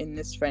effort in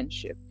this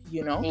friendship,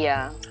 you know?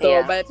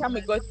 So by the time we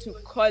got to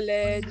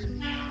college,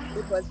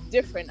 it was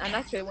different. And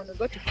actually, when we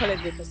got to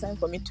college, it was time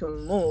for me to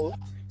move.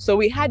 So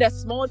we had a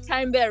small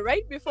time there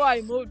right before I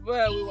moved,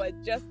 where we were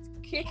just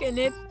kicking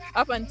it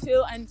up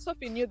until, and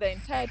Sophie knew the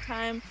entire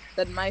time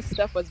that my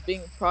stuff was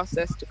being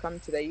processed to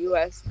come to the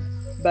US,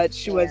 but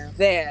she was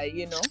there,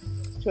 you know.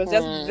 She was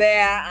just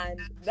there, and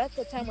that's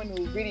the time when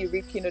we really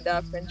rekindled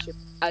our friendship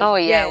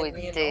again,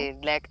 we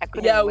did. Like, I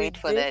couldn't wait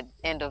for the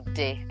end of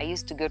day. I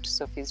used to go to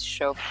Sophie's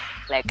shop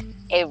like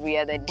every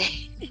other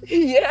day.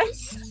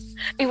 Yes.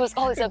 It was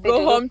always something to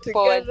look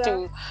forward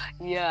to.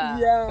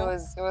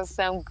 It was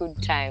some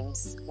good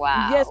times.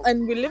 Wow. Yes,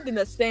 and we lived in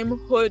the same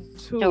hood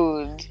too.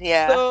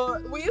 So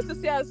we used to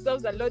see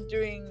ourselves a lot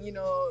during, you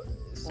know,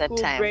 school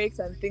breaks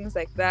and things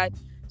like that.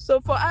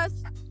 So for us,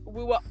 I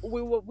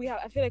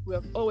feel like we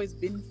have always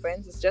been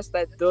friends. It's just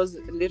that those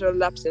little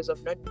lapses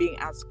of not being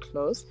as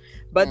close.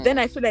 But then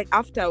I feel like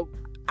after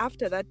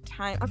that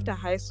time, after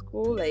high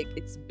school, like,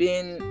 it's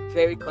been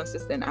very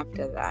consistent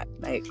after that.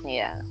 Like,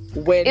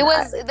 when it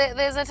was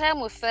there's a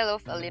time we fell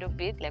off a little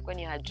bit, like when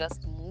you had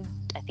just moved.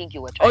 I think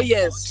you were trying to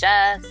adjust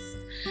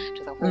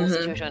to the whole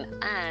situation,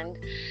 and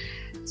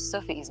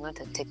Sophie is not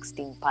a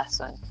texting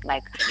person.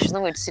 Like, she's not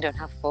going to sit on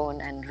her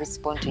phone and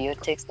respond to your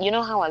text. You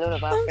know how a lot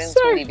of our friends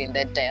who live in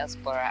the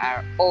diaspora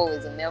are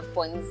always on their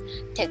phones,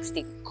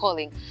 texting,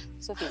 calling.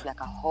 Sophie is like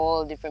a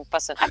whole different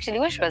person. Actually,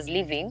 when she was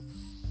leaving,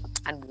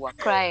 and we were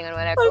crying and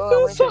we're like,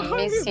 we should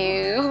miss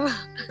you.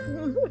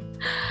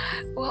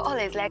 We're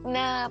always like,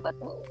 nah, but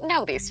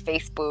now there's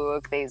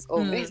Facebook, there's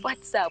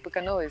WhatsApp. We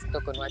can always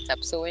talk on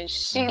WhatsApp. So when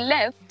she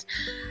left,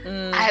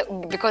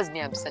 because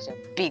I'm such a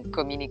big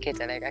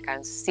communicator, like, I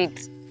can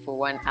sit for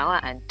 1 hour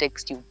and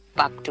text you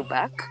back to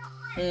back.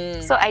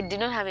 So I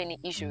did not have any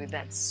issue with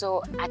that.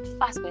 So at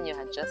first, when you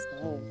had just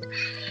moved,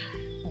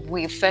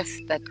 we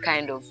faced that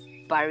kind of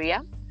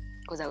barrier.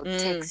 Because I would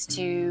text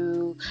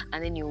you,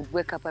 and then you would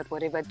wake up at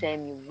whatever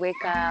time you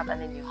wake up,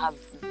 and then you have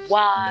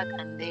work,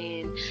 and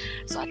then...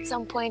 So at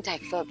some point, I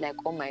felt like,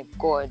 oh my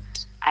God,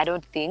 I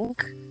don't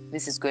think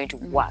this is going to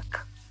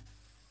work.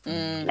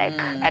 Like,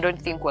 I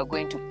don't think we're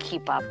going to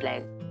keep up.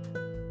 Like,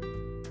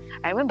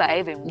 I remember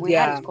we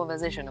had a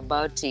conversation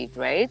about it,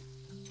 right?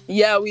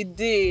 Yeah, we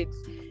did.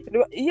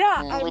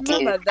 I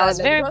remember that. I was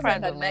very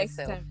proud of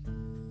myself.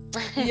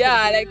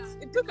 Yeah, like,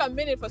 it took a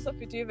minute for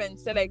Sophie to even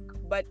say, like,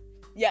 but...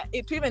 Yeah,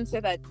 it even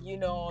said that, you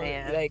know,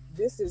 like,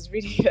 this is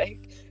really,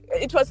 like,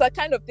 it was a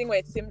kind of thing where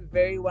it seemed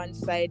very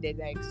one-sided.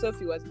 Like,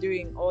 Sophie was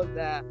doing all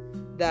the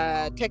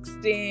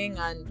texting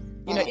and,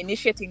 you know,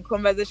 initiating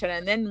conversation,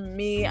 and then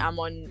me, I'm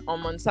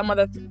on some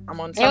other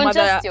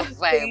just your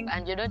vibe,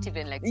 and you don't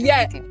even like do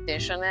it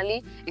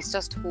intentionally. It's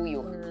just who you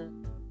are.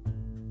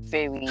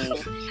 Very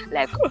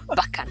like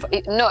back and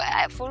forth. No,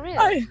 for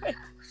real.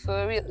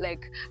 For real,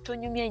 like,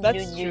 and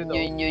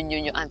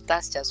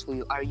that's just who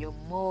you are. You're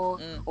more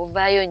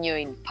over you're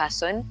in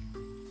person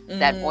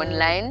than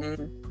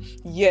online.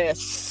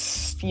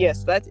 Yes,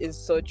 that is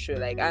so true.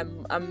 Like,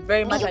 I'm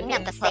very much an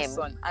in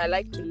person. I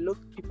like to look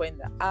people in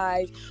the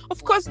eyes.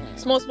 Of course,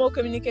 small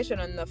communication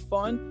on the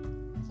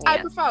phone. I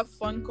prefer a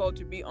phone call,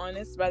 to be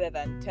honest, rather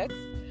than text.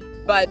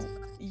 But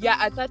yeah,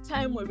 at that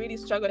time we really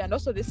struggled, and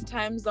also this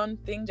time zone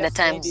thing just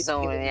time made it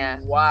zone, even yeah.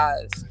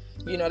 worse.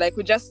 You know, like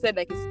we just said,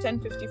 like it's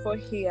 10:54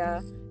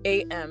 here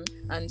a.m.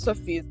 and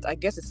Sophie's, I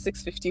guess it's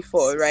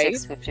 6:54, right?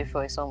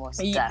 6:54 is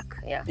almost dark.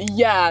 Yeah.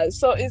 Yeah.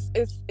 So it's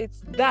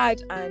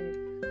that,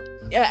 and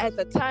yeah, at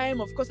the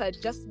time, of course, I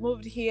just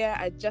moved here,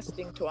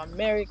 adjusting to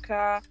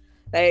America.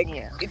 Like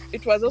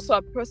it was also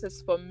a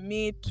process for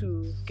me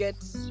to get,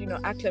 you know,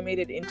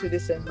 acclimated into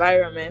this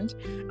environment,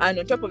 and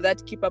on top of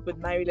that, keep up with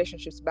my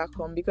relationships back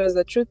home, because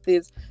the truth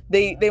is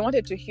they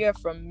wanted to hear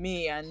from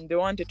me, and they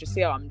wanted to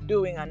see how I'm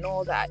doing and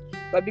all that.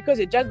 But because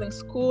you're juggling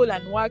school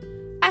and work,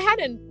 I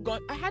hadn't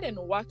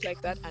worked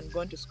like that and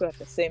gone to school at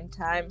the same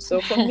time.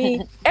 So for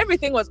me,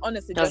 everything was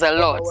honestly just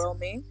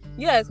overwhelming.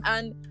 Yes,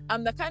 and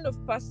I'm the kind of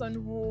person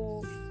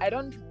who I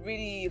don't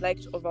really like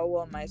to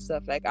overwhelm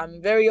myself. Like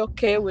I'm very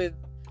okay with,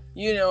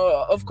 you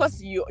know, of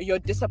course you're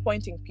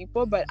disappointing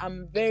people, but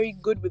I'm very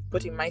good with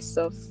putting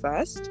myself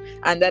first,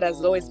 and that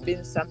has always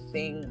been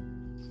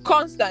something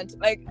constant.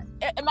 Like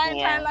in my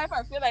entire life,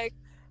 I feel like,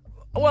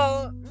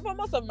 well, for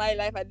most of my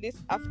life, at least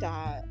after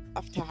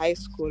high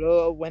school,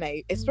 or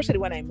especially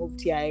when I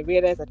moved here, I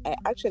realized that I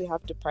actually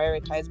have to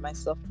prioritize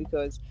myself,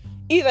 because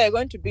either you're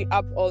going to be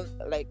up for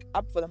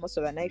the most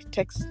of the night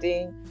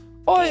texting,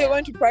 or you're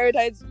going to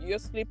prioritize your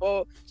sleep.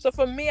 Or so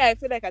for me, I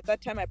feel like at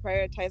that time I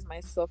prioritized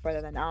myself rather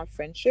than our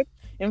friendship.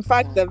 In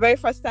fact, the very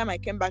first time I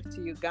came back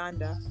to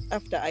Uganda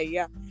after a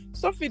year,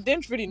 Sophie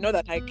didn't really know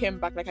that I came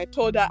back. Like I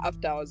told her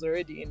after I was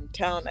already in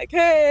town, like,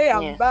 hey,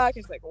 I'm back.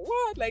 It's like,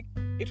 what? Like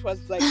it was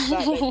like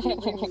that.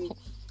 Like really.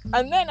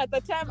 And then at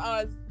the time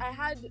I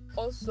had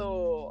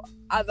also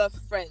other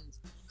friends.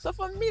 So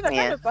for me, the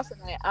kind of person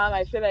I am,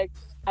 I feel like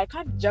I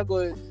can't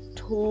juggle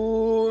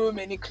too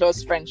many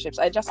close friendships.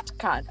 I just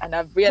can't. And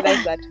I've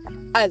realized that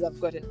as I've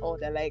gotten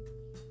older, like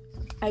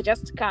I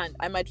just can't.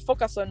 I might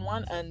focus on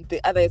one and the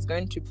other is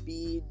going to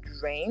be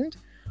drained.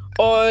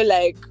 Or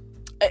like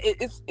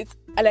it's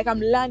like I'm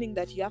learning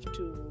that you have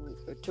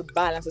to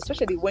balance,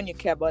 especially when you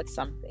care about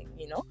something,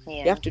 you know.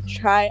 You have to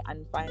try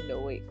and find a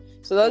way.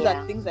 So those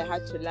are things I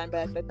had to learn.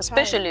 But at the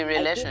especially time,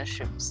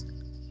 relationships.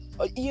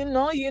 You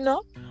know.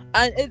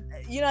 And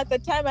at the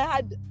time I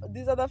had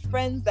these other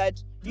friends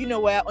that, you know,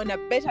 were on a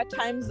better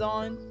time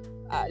zone,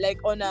 like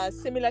on a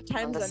similar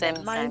time zone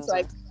than mine. So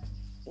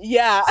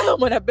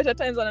I'm on a better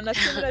time zone and a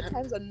similar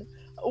time zone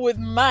with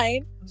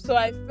mine. So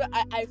I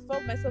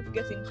felt myself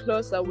getting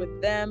closer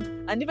with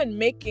them, and even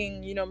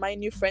making, you know, my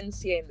new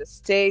friends here in the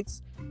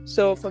States.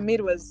 So for me,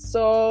 it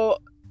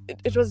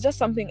was just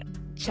something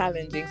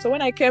challenging. So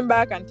when I came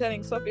back and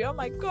telling Sophie, oh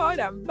my God,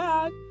 I'm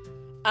back.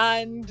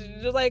 And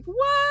it was like,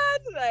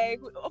 what?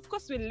 Like, of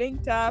course we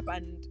linked up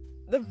and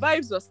the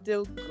vibes were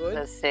still good.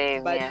 The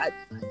same, but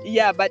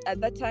but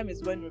at that time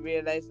is when we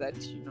realized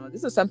that, you know,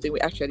 this is something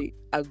we actually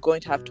are going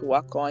to have to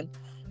work on.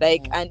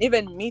 Like, and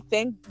even me,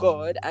 thank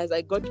God, as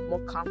I got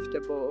more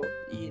comfortable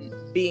in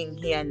being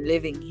here and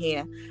living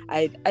here,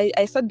 I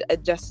started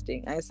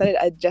adjusting.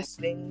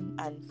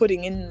 And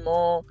putting in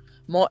more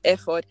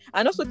effort,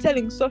 and also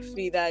telling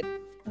Sophie that,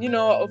 you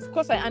know, of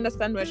course I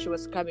understand where she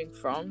was coming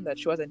from, that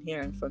she wasn't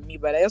hearing from me,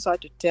 but I also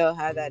had to tell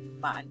her that,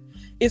 man,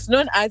 it's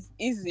not as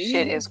easy.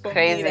 Shit is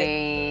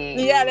crazy.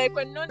 Like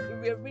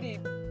we're really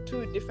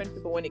two different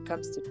people when it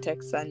comes to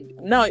text. And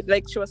now,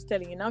 like she was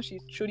telling you, now she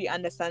truly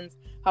understands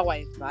how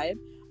I vibe.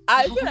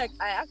 I feel like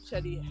I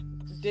actually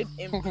did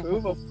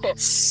improve, of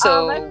course.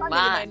 So my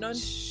family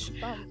much.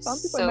 Some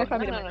people in my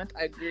family might not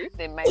agree.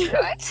 They might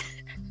not.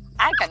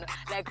 I can,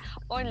 like,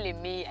 only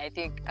me, I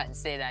think, can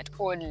say that.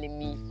 Only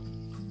me.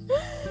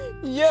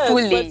 Yes,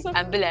 fully.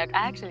 And be like,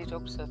 I actually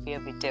talk to Sophie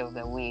every day of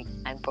the week.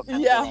 And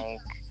probably like,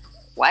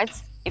 what?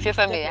 If your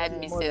family had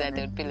me say that,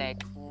 they would be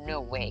like,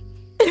 no way.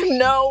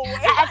 No way.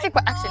 I think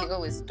we're actually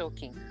always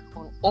talking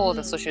on all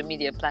the social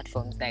media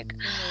platforms, like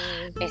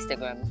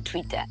Instagram,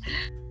 Twitter,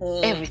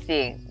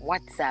 everything,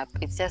 WhatsApp.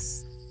 It's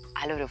just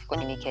a lot of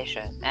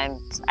communication. And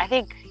I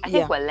think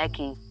we're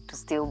lucky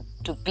to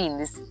be in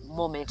this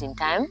moment in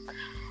time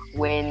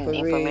when the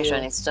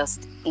information is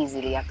just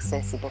easily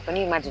accessible. Can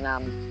you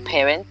imagine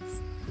parents?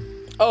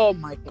 Oh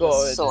my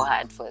God. It's so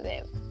hard for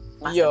them.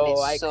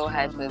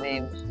 Hard for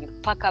them. You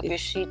pack up your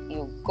shit,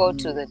 you go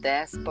to the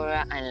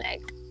diaspora and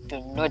like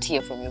do not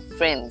hear from your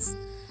friends.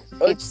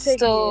 It's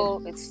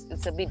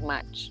a bit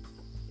much.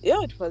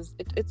 Yeah,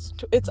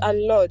 it's a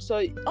lot.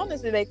 So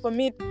honestly, like for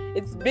me,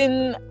 it's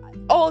been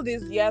all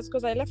these years,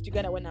 because I left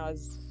Uganda when I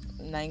was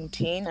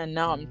 19 and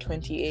now I'm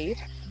 28.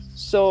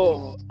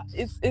 So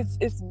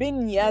it's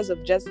been years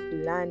of just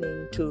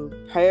learning to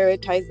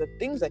prioritize the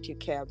things that you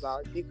care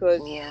about, because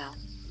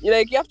you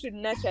have to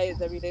nurture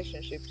the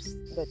relationships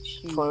that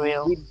you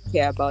really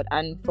care about.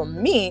 And for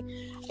me,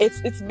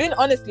 it's been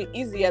honestly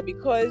easier,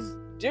 because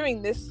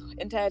during this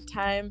entire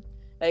time,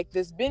 like,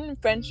 there's been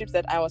friendships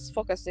that I was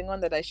focusing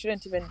on that I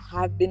shouldn't even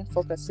have been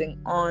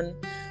focusing on,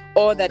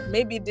 or that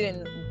maybe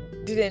didn't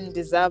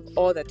deserve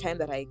all the time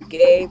that I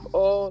gave,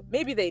 or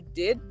maybe they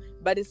did,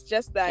 but it's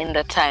just that in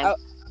the time.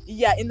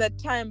 In the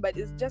time, but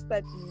it's just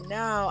that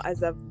now,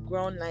 as I've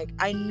grown, like,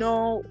 I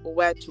know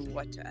where to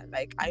water.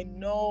 Like, I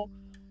know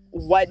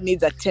what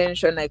needs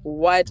attention, like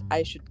what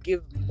I should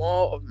give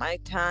more of my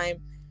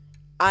time.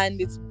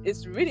 And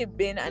it's really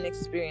been an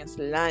experience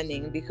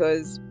learning,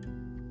 because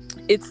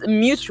it's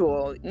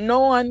mutual. No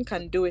one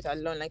can do it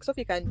alone. Like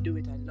Sophie can't do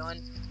it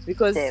alone,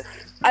 because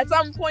at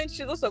some point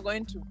she's also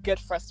going to get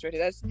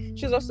frustrated.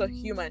 She's also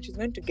human. She's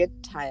going to get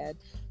tired.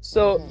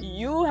 So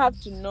you have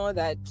to know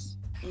that,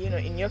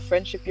 in your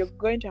friendship, you're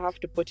going to have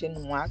to put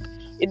in work.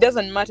 It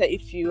doesn't matter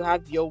if you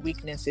have your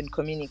weakness in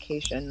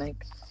communication.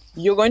 Like,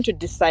 you're going to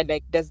decide,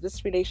 like, does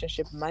this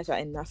relationship matter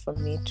enough for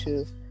me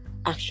to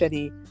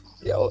actually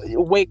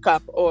wake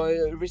up or I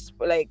don't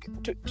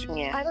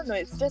know,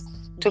 it's just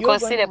to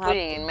consider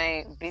putting in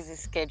my busy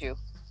schedule.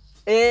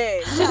 Yeah,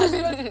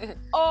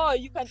 oh,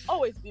 you can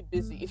always be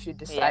busy if you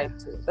decide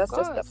to. That's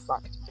just the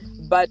fact.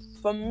 But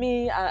for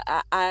me,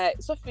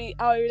 Sophie,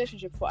 our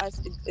relationship, for us,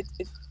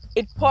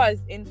 it pours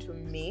into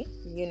me.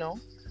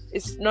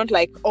 It's not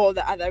like all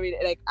the other,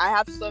 like, I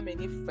have so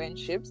many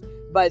friendships,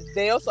 but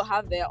they also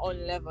have their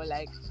own level.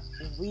 Like,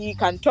 we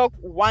can talk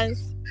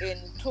once in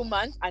 2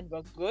 months and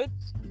we're good.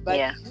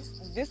 But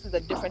this is a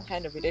different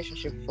kind of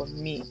relationship for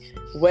me,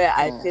 where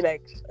I feel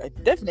like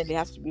it definitely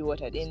has to be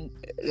watered in.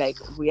 Like,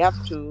 we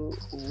have to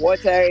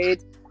water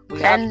it.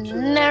 We have to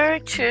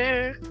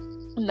nurture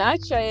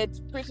it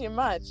pretty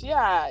much.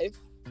 Yeah.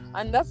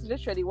 And that's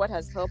literally what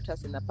has helped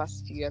us in the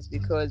past few years,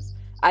 because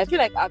I feel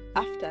like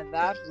after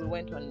that, we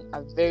went on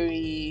a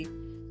very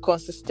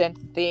consistent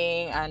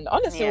thing, and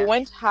honestly, we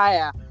went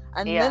higher.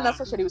 And then that's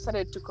actually we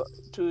started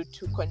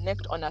to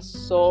connect on a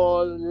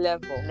soul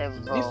level.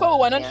 Before,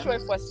 we were not sure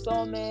if we're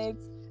soulmates,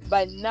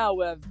 but now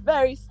we're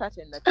very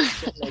certain that we're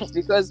soulmates,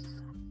 because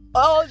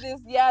all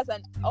these years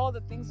and all the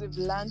things we've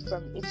learned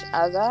from each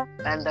other,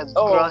 and the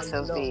growth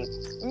of it.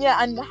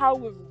 Yeah, and how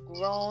we've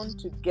grown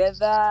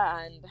together,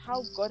 and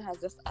how God has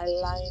just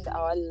aligned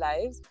our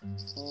lives.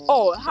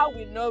 Oh, how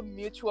we know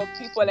mutual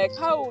people, like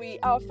how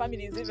our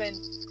families even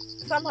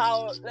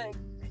somehow, like,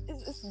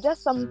 it's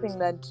just something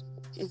that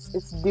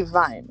it's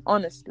divine,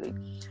 honestly.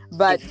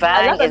 But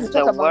divine is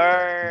the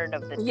word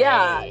of the day.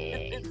 Yeah,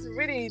 it's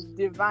really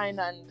divine,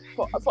 and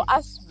for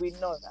us, we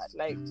know that.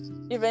 Like,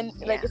 even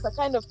like, it's a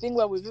kind of thing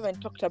where we've even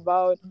talked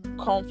about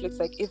conflicts.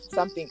 Like, if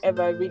something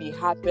ever really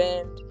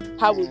happened,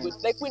 how we would,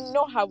 like, we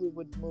know how we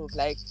would move.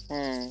 Like,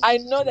 I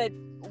know that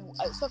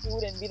Sophie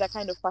wouldn't be the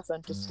kind of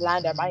person to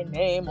slander my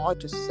name or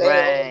to say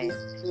all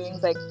these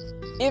things. Like,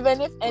 even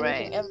if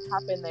anything ever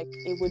happened, like,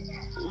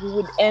 we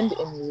would end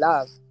in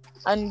love.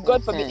 And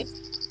God forbid,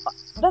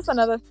 that's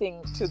another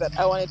thing too that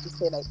I wanted to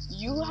say. Like,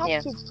 you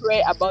have to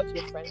pray about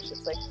your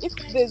friendships. Like, if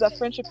there's a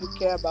friendship you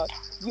care about,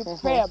 you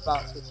pray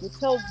about it. You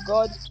tell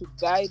God to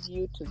guide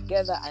you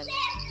together and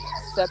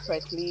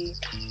separately.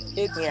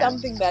 It's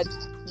something that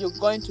you're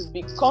going to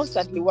be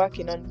constantly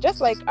working on,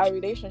 just like a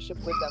relationship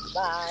with a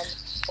man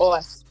or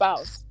a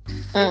spouse.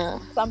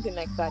 Something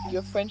like that.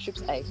 Your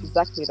friendships are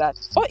exactly that,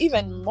 or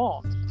even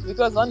more.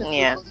 Because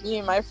honestly, for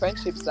me, my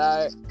friendships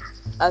are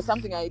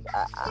something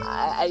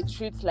I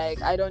treat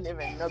like I don't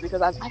even know,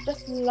 because I've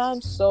just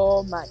learned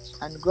so much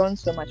and grown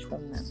so much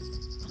from them.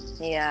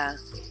 Yeah,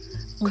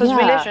 because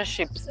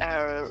relationships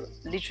are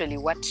literally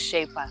what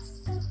shape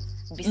us.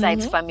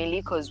 Besides family,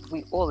 because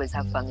we always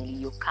have family.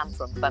 You come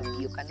from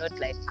family. You cannot,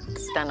 like,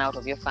 stand out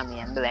of your family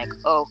and be like,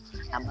 oh,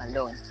 I'm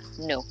alone.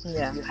 No,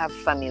 you have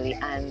family.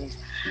 And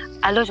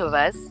a lot of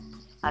us,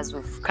 as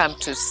we've come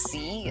to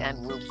see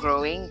and we're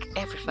growing,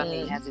 every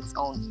family has its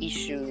own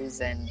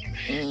issues and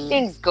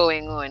things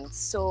going on.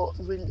 So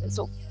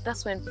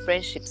that's when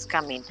friendships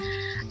come in,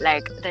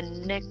 like the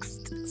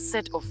next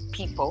set of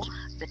people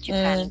that you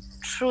can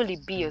truly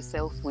be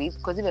yourself with,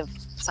 because even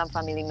some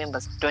family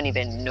members don't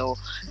even know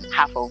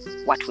half of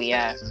what we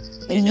are.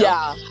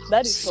 Yeah,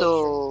 that is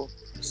so true.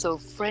 So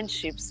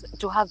friendships,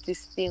 to have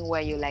this thing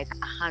where you're like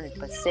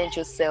 100%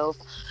 yourself,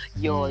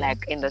 you're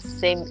like in the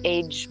same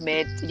age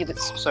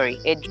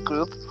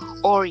group,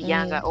 or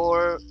younger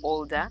or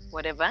older,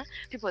 whatever,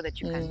 people that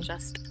you can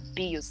just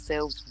be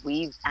yourselves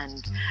with,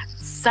 and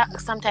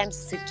sometimes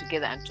sit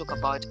together and talk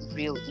about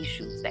real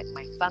issues, like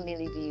my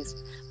family this,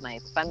 my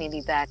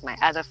family that, my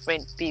other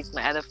friend this,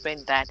 my other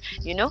friend that,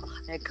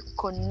 like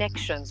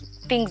connections,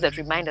 things that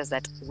remind us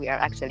that we are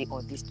actually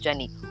on this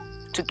journey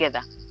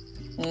together.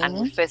 And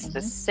we face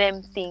the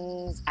same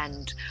things,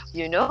 and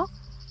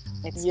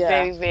it's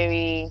very,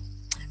 very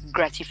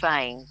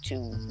gratifying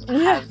to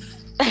have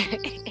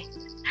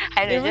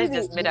I don't know,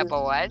 just made up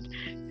a word.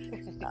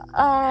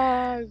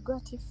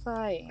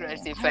 Gratifying.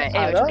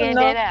 I don't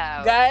know.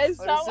 Guys,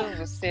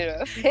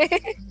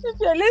 if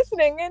you're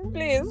listening in,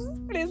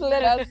 please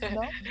let us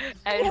know.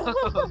 I know.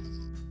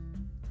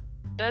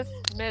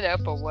 Just made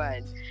up a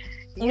word.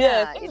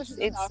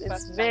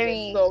 It's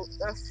very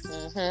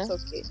it's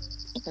okay.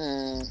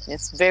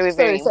 It's very,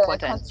 very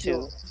important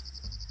too.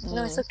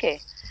 No, it's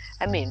okay.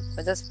 I mean,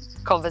 we're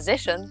just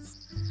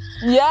conversations.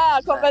 Yeah,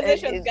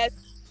 conversations, guys.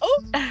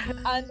 Oh,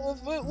 and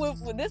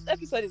we this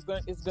episode is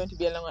going to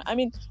be a long one. I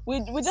mean, we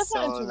just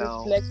wanted to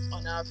reflect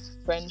on our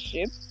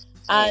friendship,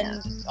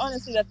 and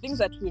honestly, the things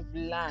that we've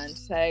learned.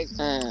 Like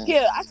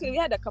here, actually, we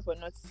had a couple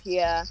notes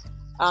here.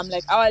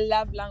 like our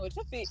love language.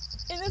 Sophie,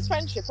 in this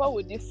friendship, what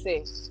would you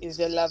say is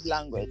your love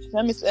language?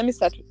 Let me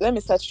start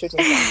shooting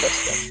some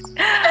questions.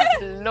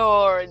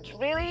 Lord,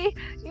 really?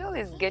 You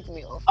always get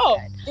me off Oh,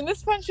 guard. in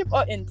this friendship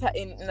or in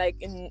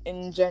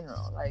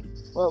general, like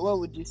what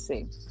would you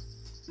say?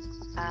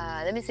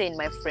 Let me say in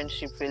my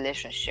friendship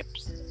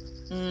relationships.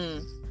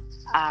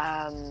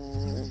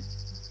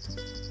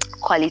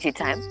 Quality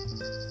time.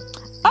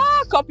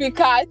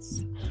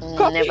 Copycats.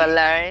 Never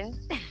learn.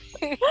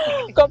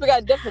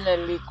 Copycat,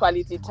 definitely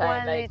quality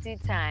time. Quality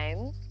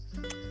time.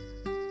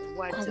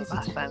 Words of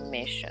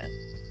affirmation.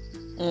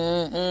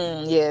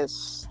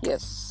 Yes.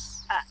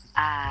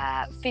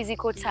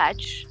 Physical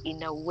touch,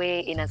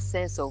 in a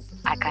sense of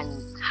I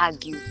can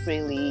hug you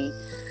freely.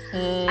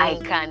 I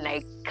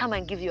can come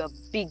and give you a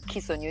big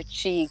kiss on your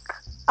cheek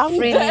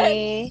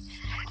freely.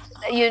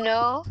 You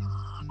know.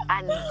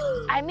 And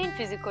I mean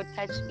physical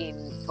touch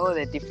in all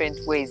the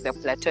different ways, the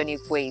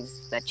platonic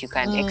ways that you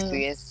can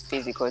experience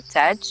physical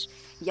touch.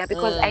 Yeah,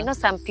 because I know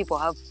some people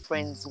have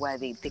friends where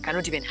they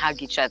cannot even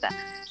hug each other,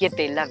 yet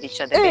they love each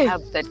other. They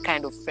have that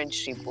kind of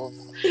friendship of,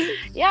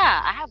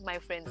 I have my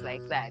friends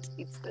like that.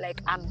 It's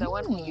like I'm the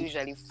one who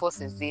usually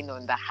forces in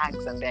on the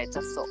hugs, and they're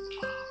just so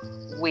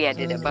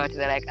weirded about it.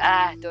 They're like,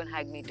 don't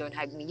hug me.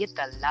 Yet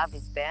the love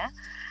is there.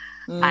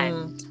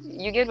 And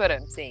you get what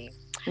I'm saying?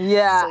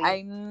 Yeah, so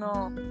I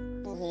know.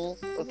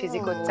 The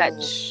physical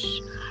touch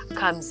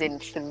comes in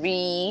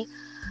 3.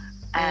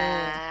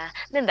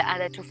 Then the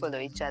other 2 follow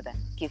each other,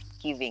 gift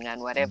giving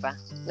and whatever.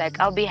 Like,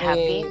 I'll be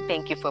happy,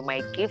 thank you for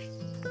my gift.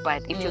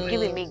 But if you're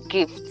giving me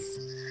gifts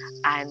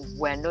and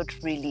we're not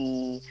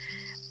really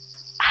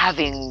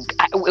having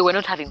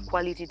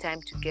quality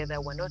time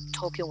together, we're not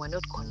talking, we're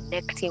not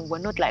connecting, we're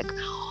not like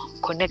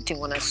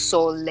connecting on a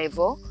soul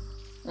level,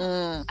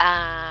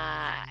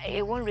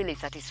 it won't really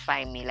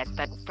satisfy me. Like,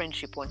 that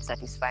friendship won't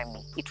satisfy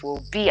me. It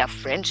will be a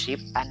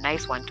friendship, a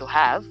nice one to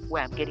have,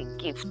 where I'm getting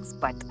gifts,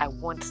 but I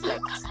want, like,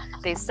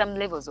 there's some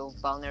levels of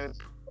vulnerability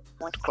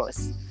I won't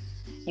cross.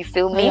 You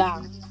feel me?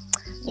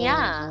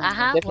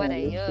 Yeah. What are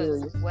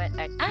yours?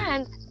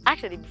 And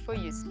actually, before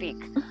you speak,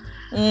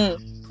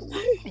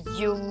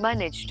 you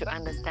managed to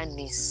understand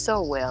me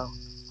so well.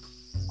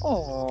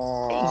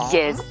 Oh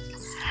yes,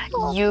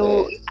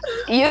 you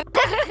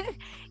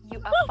you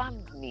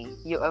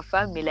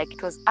affirmed me. Like,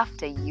 it was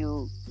after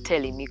you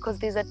telling me, because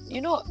there's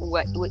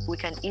we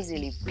can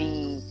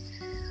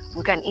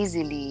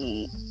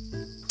easily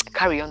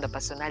carry on the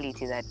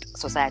personality that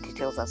society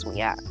tells us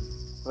we are,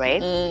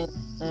 right?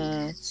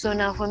 So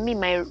now for me,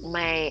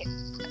 my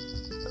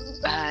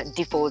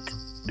default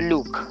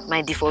look,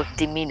 my default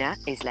demeanor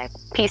is like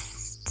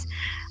pissed,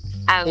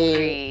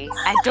 angry.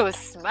 I don't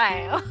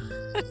smile.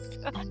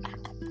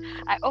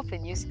 I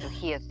often used to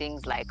hear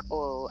things like,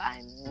 oh,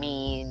 I'm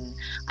mean,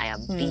 I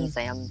am this,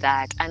 I am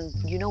that. And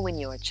when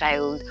you're a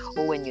child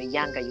or when you're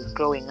younger, you're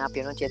growing up,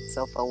 you're not yet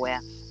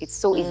self-aware. It's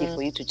so easy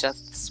for you to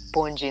just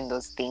sponge in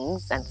those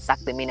things and suck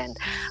them in and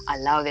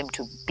allow them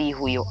to be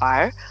who you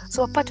are.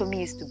 So a part of me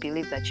used to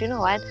believe that, you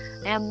know what,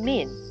 I am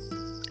mean.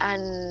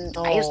 And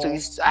I used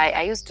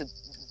to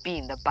be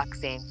in the back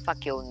saying,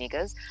 fuck you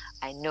niggas.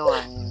 I know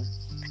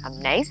I'm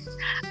nice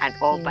and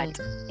all, but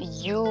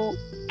you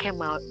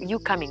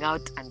coming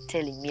out and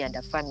telling me and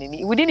affirming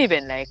me, we didn't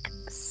even like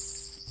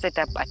set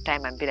up a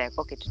time and be like,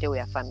 okay, today we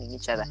are affirming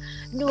each other.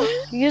 No,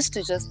 you used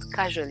to just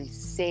casually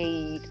say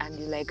it, and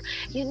you're like,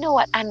 you know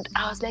what? And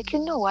I was like, you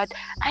know what?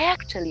 I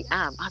actually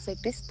am. I was like,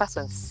 this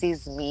person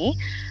sees me.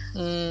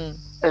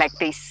 Like,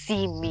 they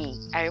see me.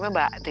 I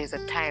remember there's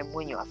a time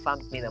when you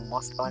affirmed me the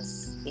most. I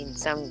was in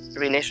some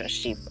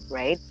relationship,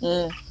 right?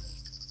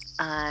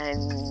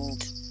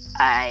 And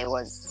I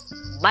was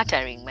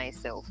mattering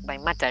myself. By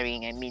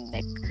mattering, I mean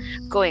like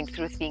going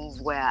through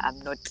things where I'm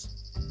not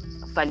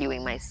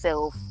valuing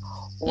myself,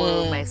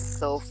 or my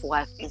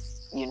self-worth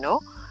is,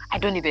 I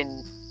didn't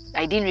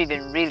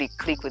even really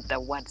click with the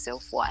word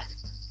self-worth,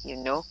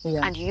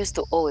 And you used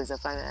to always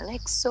affirm me,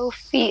 like,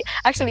 Sophie.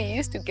 Actually, you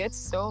used to get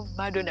so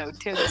mad when I would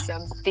tell you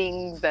some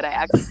things that I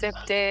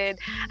accepted,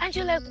 and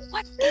you're like,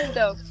 what in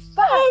the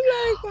fuck? I'm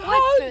like,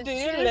 how do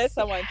you let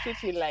someone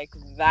treat you like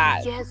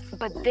that? Yes,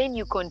 but then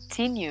you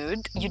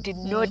continued. You did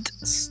not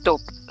stop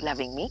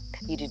loving me.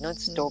 You did not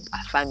stop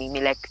affirming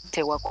me. Like,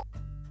 Tewako.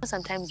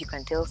 Sometimes you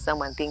can tell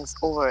someone things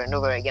over and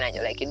over again, and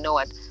you're like, you know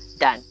what?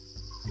 Done.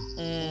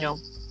 No,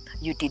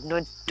 you did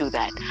not do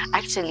that.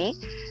 Actually,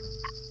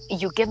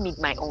 you gave me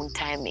my own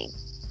timing.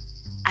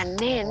 And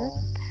then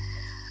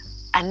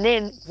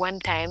one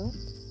time,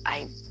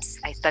 I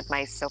start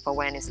my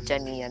self-awareness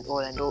journey and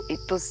all,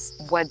 those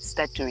words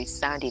start to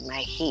resound in my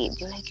head.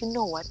 You're like, you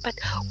know what? But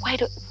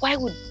why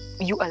would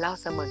you allow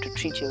someone to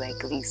treat you like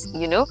this?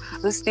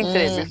 Those things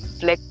that are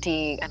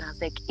reflecting. And I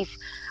was like, if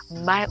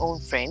my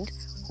own friend,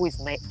 who is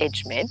my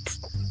age mate,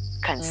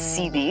 can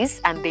see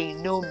this, and they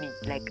know me,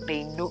 like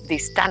they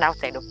stand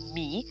outside of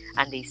me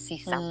and they see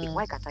something,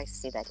 why can't I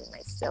see that in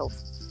myself?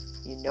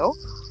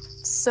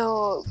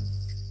 So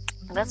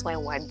that's why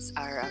words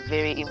are a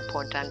very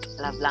important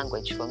love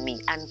language for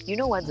me. And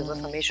words of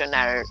affirmation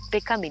they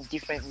come in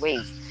different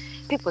ways.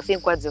 people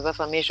think words of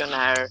affirmation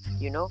are,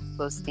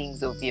 those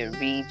things of your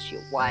reach,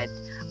 your what.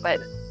 But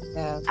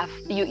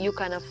you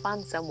can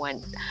affirm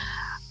someone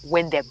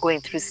when they're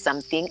going through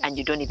something and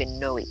you don't even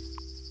know it.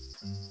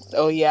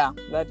 Oh yeah,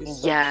 that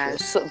is so true.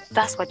 So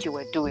that's what you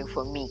were doing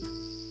for me.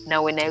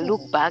 Now when I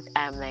look back,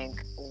 I'm like,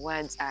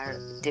 words are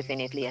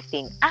definitely a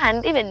thing.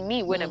 And even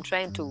me, when I'm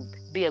trying to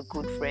be a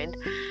good friend,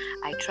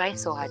 I try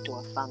so hard to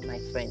affirm my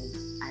friends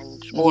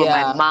or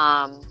my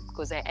mom,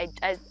 because I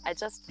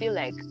just feel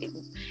like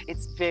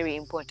it's very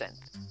important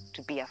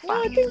to be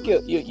affirmed. I think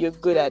you're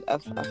good at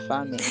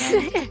affirming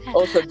and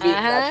also being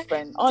that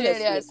friend.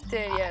 Honestly,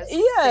 yes.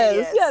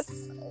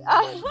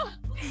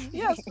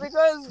 Yes,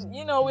 because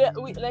we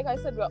like I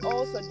said, we're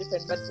all so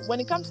different. But when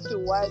it comes to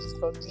words,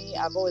 for me,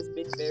 I've always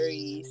been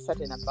very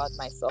certain about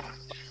myself.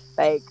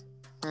 Like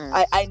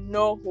I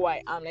know who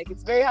I am. Like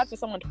it's very hard for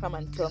someone to come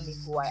and tell me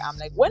who I am.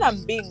 Like when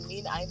I'm being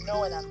mean, I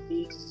know when I'm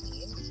being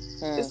mean.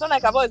 It's not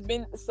like I've always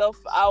been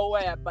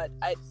self-aware, but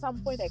at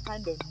some point I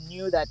kind of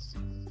knew that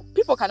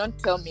people cannot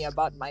tell me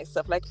about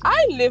myself. Like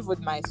I live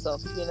with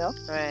myself,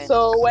 Right.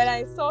 So when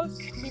I saw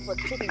people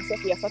treating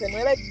Sophie a certain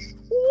way, like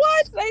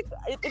what? Like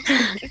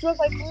it was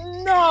like,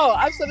 no,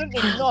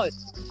 absolutely not.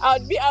 I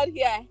would be out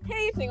here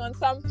hating on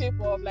some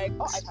people of like,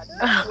 I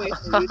cannot wait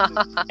for you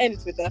to end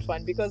with that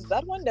one, because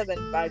that one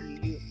doesn't value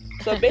you.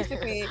 So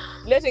basically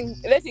letting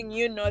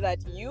you know that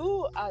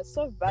you are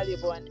so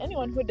valuable, and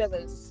anyone who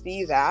doesn't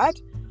see that,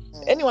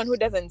 anyone who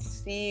doesn't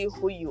see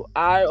who you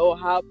are or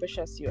how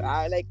precious you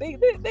are, like they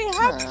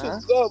have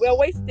to go. They're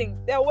wasting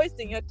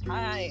your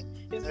time.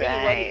 It's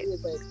really what it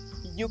is. Like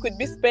you could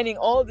be spending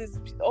all this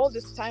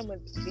time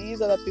with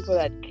these other people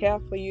that care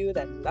for you,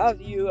 that love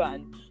you,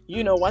 and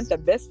want the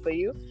best for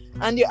you,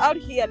 and you're out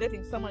here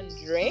letting someone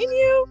drain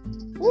you.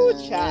 Ooh,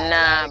 child.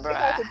 Nah, like, bro. If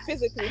I could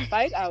physically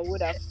fight, I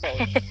would have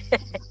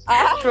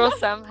fought. Throw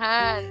some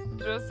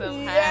hands.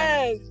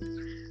 Yes.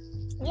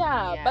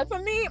 Yeah, but for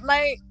me,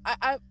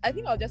 I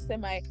think I'll just say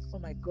oh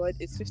my god,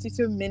 it's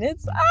 52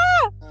 minutes.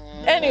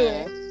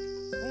 Anyway,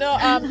 no,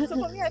 so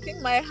for me, I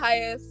think my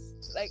highest,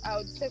 like I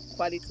would say,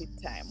 quality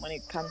time when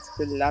it comes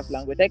to love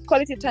language. Like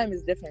quality time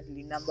is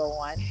definitely number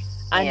one,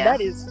 and that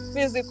is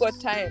physical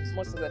time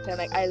most of the time.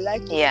 Like I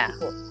like to see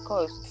people, of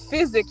course,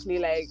 physically.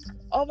 Like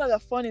over the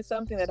phone is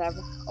something that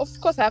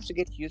of course I have to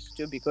get used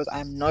to, because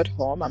I'm not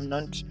home, I'm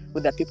not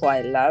with the people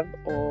I love,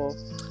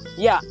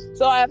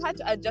 so I've had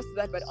to adjust to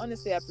that. But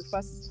honestly, I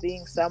prefer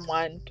seeing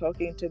someone,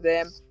 talking to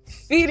them,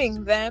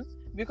 feeling them,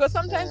 because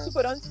sometimes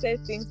people don't say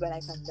things, but I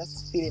can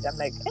just feel it. I'm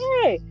like,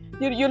 hey,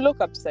 you look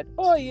upset.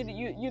 Oh,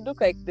 you look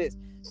like this.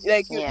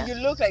 Like you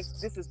look like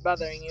this is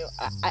bothering you.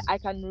 I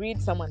can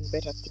read someone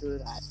better through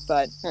that.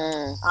 But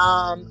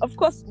of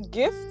course,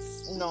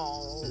 gifts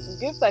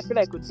I feel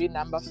like would be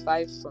number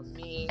 5 for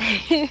me.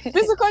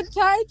 Physical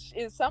touch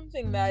is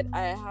something that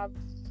I have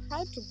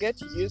had to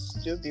get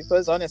used to,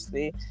 because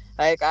honestly,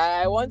 like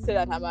I won't say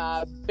that I'm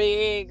a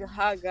big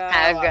hugger.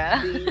 Or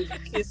a big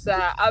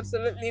kisser.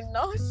 Absolutely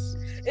not.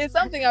 It's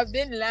something I've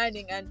been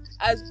learning, and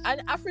as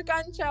an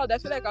African child, I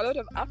feel like a lot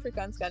of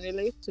Africans can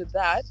relate to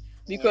that,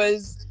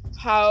 because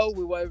how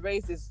we were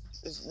raised is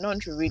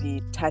not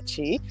really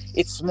touchy.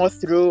 It's more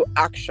through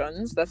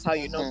actions. That's how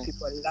you know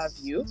people love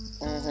you.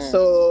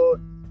 So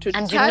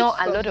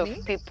a lot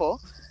of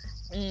people,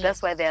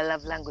 that's why their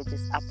love language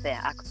is up there,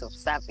 acts of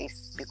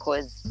service,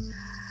 because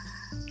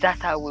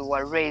that's how we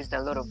were raised,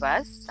 a lot of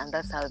us, and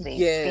that's how they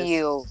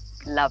feel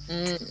loved.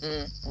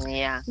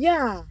 Yeah.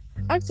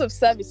 Acts of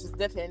service is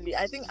definitely,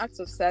 I think acts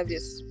of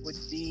service would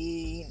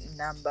be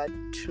number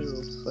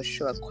 2 for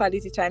sure.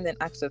 Quality time, then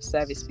acts of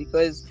service,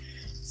 because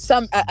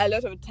a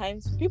lot of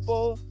times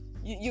people,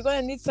 you're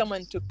gonna need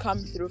someone to come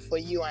through for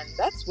you, and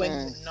that's when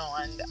you know.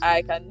 And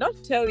I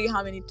cannot tell you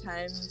how many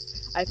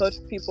times I thought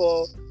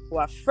people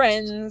were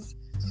friends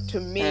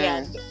to me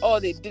and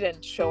they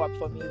didn't show up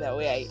for me the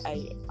way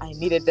I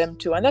needed them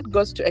to, and that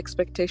goes to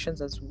expectations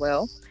as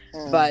well.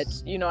 But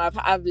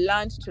I've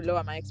learned to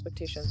lower my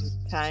expectations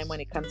with time when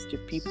it comes to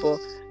people,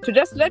 to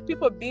just let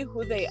people be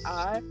who they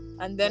are,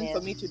 and then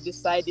for me to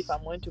decide if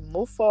I'm going to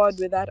move forward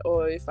with that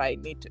or if I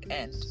need to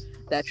end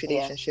that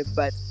relationship.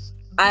 But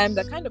I am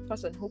the kind of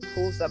person who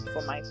pulls up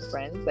for my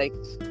friends. Like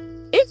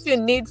if you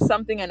need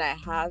something and I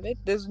have it,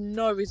 there's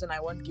no reason I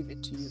won't give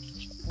it to you.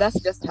 That's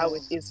just how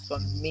it is for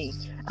me.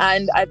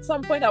 And at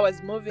some point I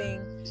was moving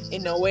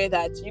in a way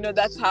that,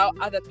 that's how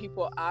other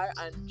people are.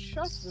 And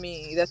trust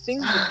me, the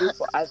things you do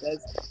for others,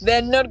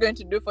 they're not going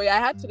to do for you. I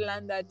had to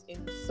learn that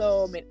in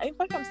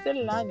fact, I'm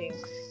still learning.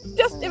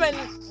 Just even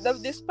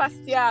this past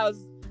year,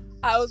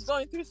 I was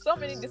going through so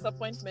many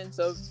disappointments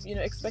of,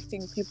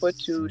 expecting people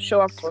to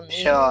show up for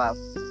me.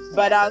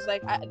 But I was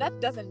like,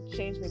 that doesn't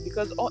change me,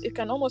 because it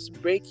can almost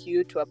break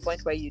you to a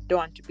point where you don't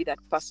want to be that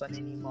person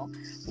anymore.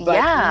 But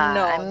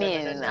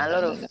a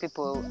lot of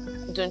people,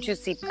 don't you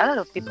see, a lot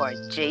of people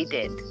are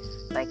jaded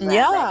like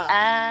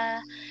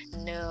that.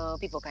 No,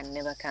 people can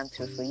never come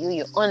through for you.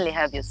 You only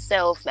have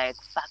yourself, like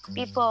fuck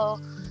people,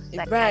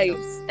 that kind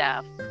of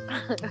stuff.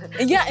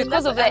 It's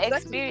because of their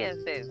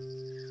experiences.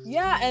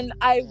 Yeah, and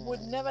I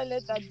would never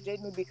let that jade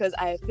me, because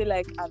I feel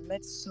like I've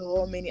met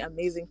so many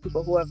amazing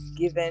people who have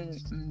given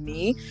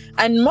me,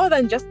 and more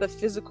than just the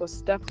physical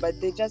stuff, but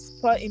they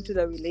just pour into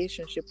the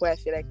relationship, where I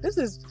feel like this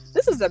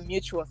is a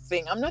mutual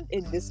thing. I'm not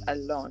in this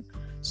alone.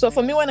 So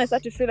for me, when I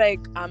start to feel like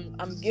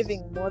I'm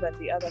giving more than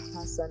the other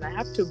person, I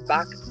have to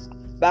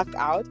back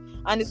out.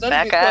 And it's not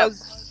Back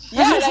because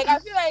like I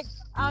feel like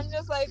I'm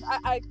just like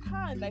I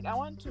can't, like I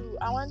want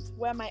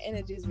where my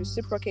energy is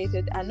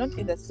reciprocated, and not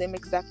in the same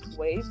exact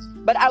ways,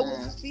 but I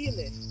will feel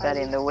it. But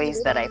in the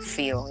ways that I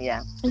feel,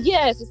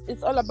 yes,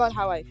 it's all about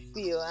how I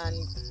feel. And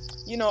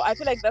I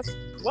feel like that's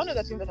one of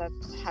the things that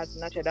has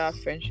nurtured our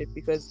friendship,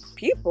 because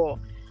people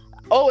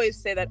always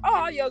say that,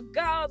 oh, your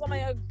girls, oh my,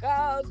 your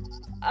girls,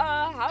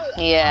 how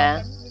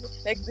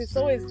like there's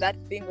always that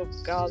thing of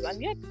girls,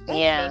 and yet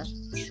that's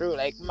not true.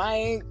 Like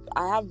I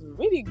have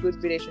really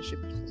good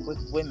relationships with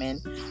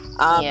women.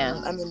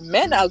 I mean,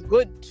 men are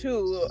good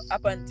too,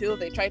 up until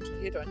they try to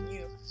hit on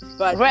you,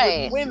 but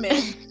with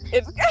women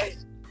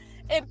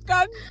it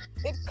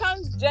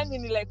comes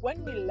genuinely. Like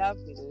when we love,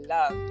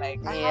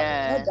 like I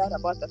have no doubt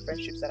about the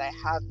friendships that I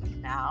have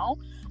now.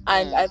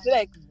 And I feel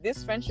like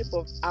this friendship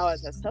of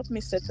ours has helped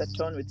me set the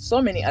tone with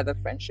so many other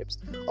friendships.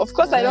 Of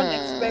course, I don't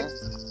expect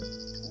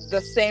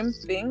the same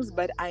things,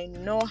 but I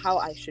know how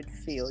I should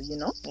feel,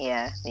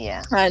 Yeah.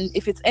 And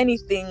if it's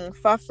anything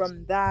far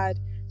from that,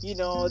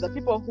 the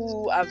people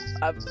who have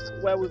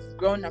where we've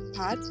grown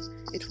apart,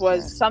 it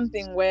was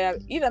something where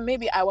either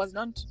maybe I was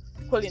not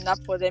pulling up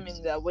for them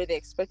in the way they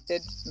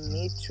expected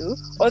me to,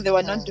 or they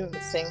were not doing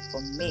the same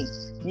for me,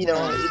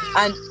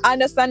 and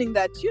understanding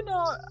that,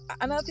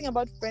 another thing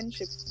about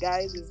friendship,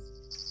 guys, is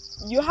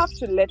you have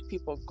to let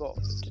people go.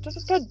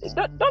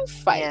 Don't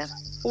fight.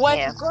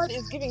 When God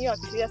is giving you a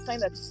clear sign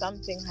that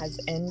something has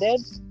ended,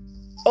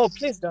 oh,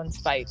 please don't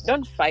fight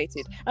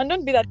it. And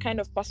don't be that kind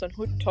of person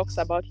who talks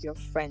about your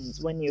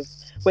friends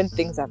when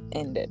things have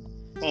ended.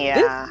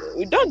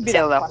 Don't be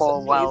Tell that the person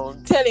whole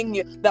world, telling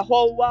you the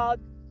whole world,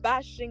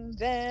 bashing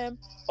them,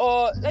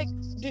 or like,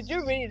 did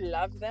you really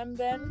love them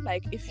then?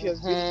 Like, if you're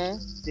really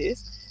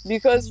this,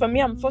 because for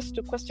me, I'm forced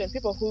to question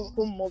people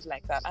who move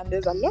like that, and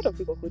there's a lot of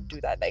people who do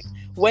that. Like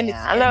when it's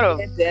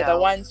ended, they're the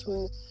ones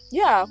who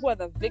are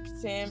the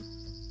victim.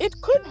 It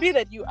could be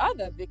that you are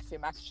the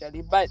victim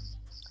actually, but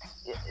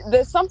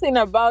there's something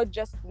about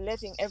just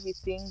letting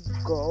everything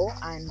go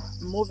and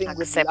moving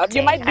with love.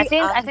 You might be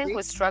I think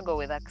we struggle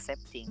with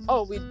accepting.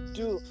 Oh, we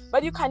do,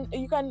 but you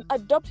can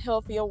adopt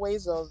healthier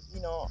ways of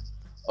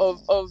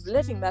of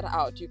letting that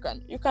out. You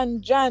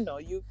can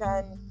journal, you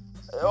can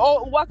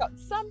work out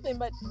something.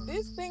 But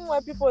this thing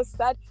where people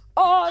start,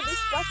 oh, this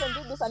person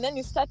did this, and then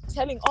you start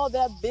telling all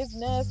their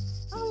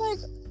business, I'm like,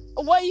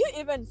 were you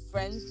even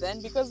friends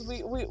then? Because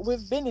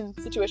we've been in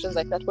situations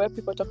like that where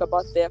people talk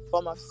about their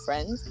former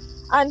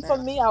friends, and for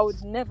me, I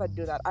would never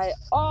do that.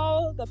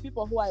 All the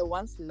people who I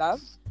once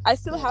loved, I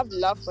still have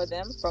love for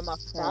them from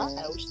afar.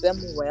 I wish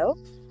them well.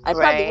 I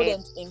probably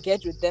wouldn't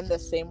engage with them the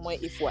same way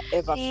if we're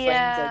ever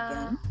friends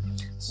again.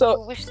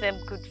 So we wish them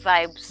good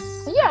vibes.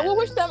 Yeah, we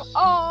wish them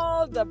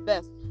all the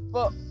best.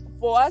 But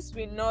for us,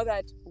 we know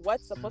that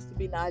what's supposed to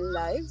be in our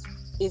lives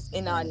is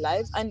in our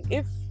lives, and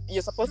if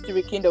you're supposed to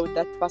rekindle with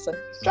that person,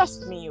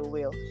 trust me, you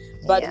will.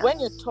 But when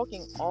you're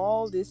talking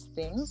all these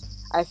things,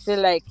 I feel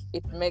like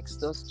it makes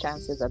those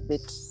chances a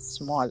bit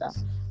smaller.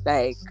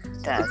 Like,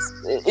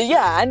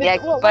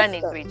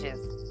 burning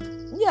bridges.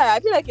 Yeah, I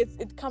feel like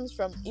it comes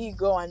from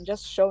ego and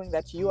just showing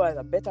that you are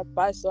the better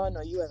person,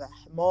 or you are the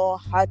more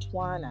hurt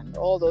one, and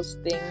all those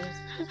things.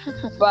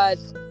 But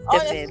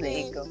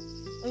honestly, ego.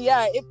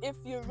 Yeah, if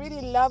you really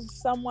loved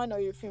someone, or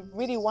if you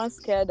really once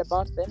cared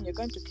about them, you're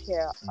going to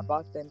care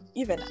about them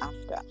even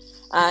after.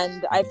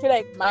 And I feel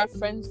like my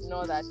friends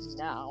know that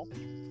now.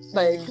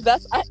 Like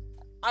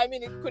I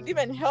mean, it could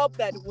even help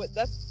that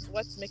that's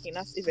what's making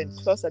us even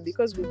closer,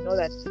 because we know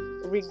that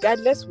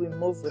regardless, we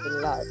move with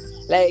love.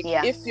 Like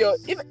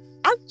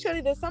actually,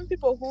 there's some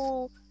people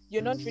who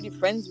you're not really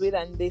friends with,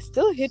 and they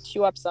still hit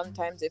you up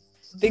sometimes if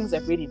things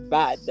are really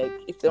bad. Like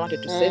if they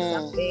wanted to say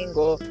something,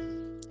 or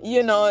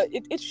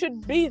it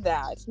should be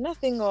that.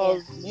 Nothing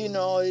of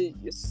you're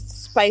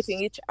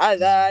spiting each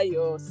other,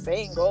 you're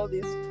saying all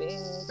these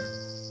things.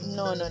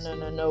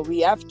 No. We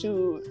have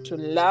to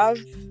love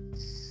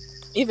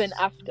even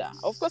after.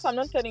 Of course, I'm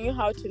not telling you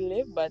how to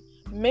live, but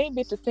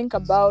maybe to think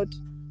about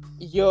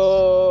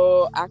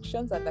your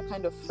actions and the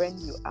kind of friend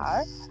you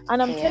are.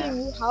 And I'm telling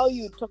you, how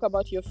you talk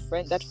about your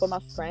friend, that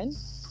former friend,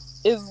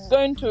 is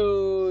going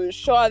to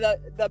show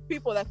the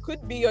people that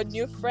could be your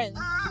new friends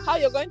how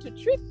you're going to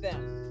treat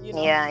them.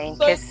 In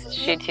case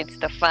shit hits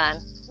the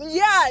fan.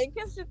 Yeah, in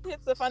case shit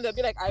hits the fan, they'll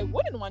be like, I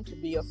wouldn't want to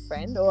be your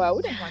friend, or I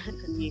wouldn't want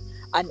to be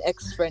an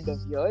ex-friend of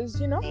yours,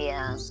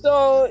 Yeah.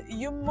 So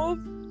you move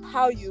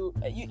how you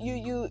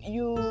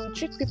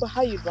treat people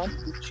how you want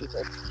to be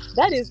treated.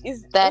 That is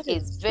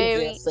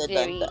very,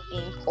 very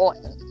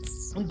important.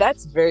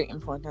 That's very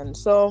important.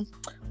 So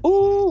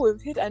Ooh,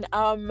 we've hit an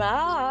hour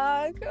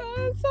mark.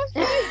 Oh,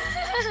 Sophie.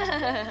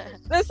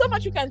 There's so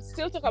much we can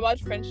still talk about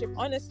friendship.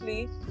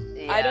 Honestly,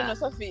 I don't know,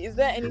 Sophie. Is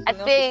there anything else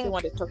you still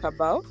want to talk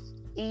about?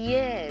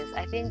 Yes,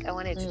 I think I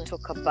wanted to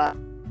talk about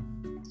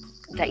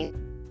the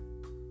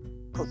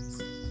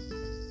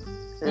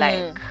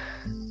like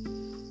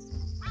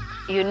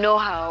you know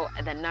how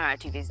the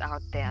narrative is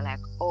out there, like,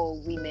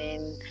 oh,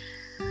 women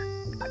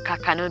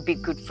cannot be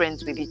good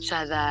friends with each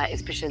other,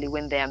 especially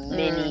when there are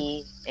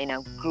many in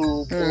a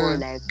group, or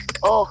like,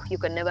 oh, you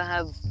can never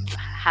have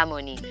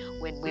harmony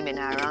when women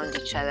are around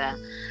each other.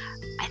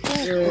 I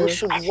think we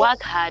should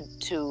work hard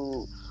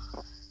to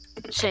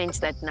change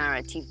that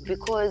narrative,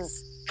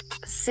 because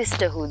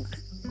sisterhood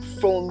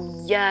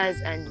from years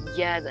and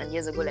years and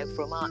years ago, like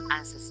from our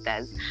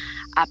ancestors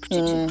up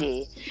to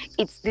today,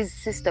 it's these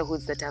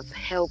sisterhoods that have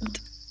helped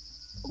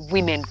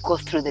women go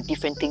through the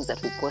different things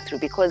that we go through,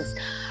 because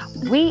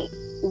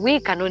we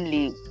can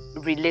only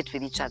relate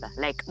with each other.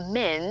 Like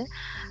men,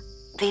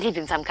 they live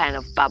in some kind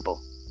of bubble.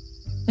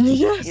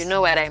 Yes. You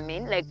know what I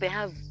mean? Like they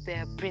have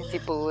their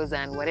principles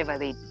and whatever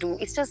they do.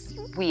 It's just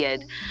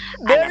weird.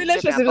 Their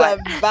relationships are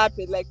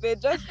vapid. Like they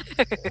just,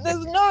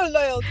 there's no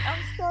loyalty.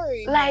 I'm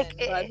sorry, like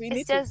man, but we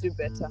need to do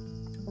better.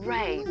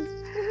 Right.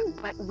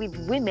 But with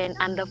women,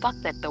 and the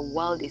fact that the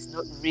world is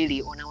not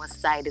really on our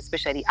side,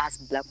 especially us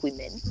Black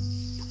women,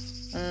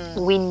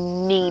 we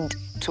need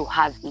to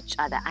have each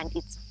other, and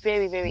it's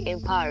very, very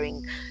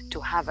empowering to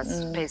have a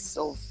space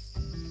of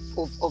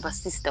a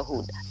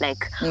sisterhood,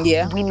 like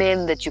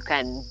women that you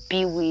can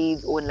be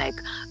with on like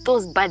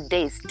those bad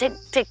days.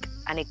 Take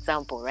an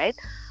example, right?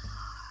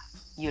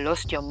 You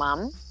lost your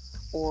mom,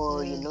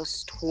 or you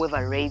lost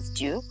whoever raised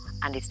you,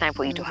 and it's time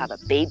for you to have a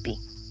baby.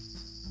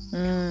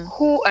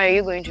 Who are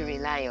you going to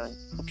rely on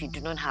if you do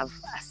not have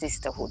a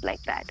sisterhood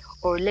like that?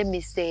 Or let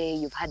me say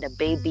you've had a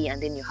baby and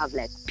then you have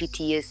like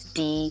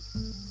PTSD,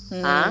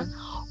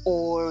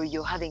 or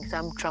you're having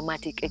some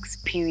traumatic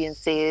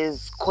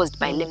experiences caused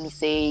by, let me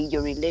say,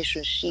 your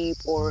relationship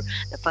or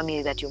the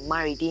family that you're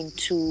married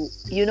into.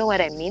 You know what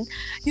I mean?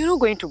 You're not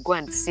going to go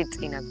and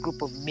sit in a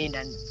group of men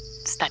and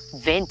start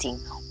venting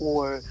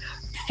or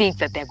think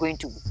that they're going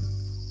to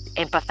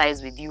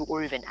empathize with you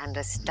or even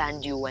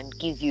understand you and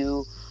give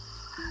you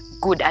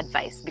good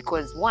advice,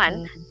 because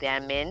one, they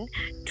are men.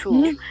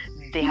 Two,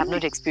 they have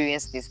not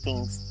experienced these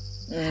things.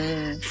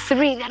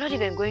 Three, they're not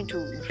even going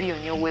to be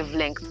on your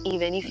wavelength,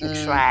 even if you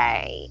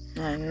try.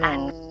 I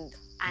know.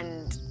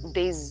 And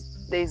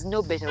there's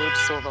no better way to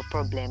solve a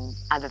problem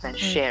other than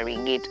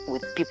sharing it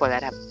with people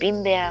that have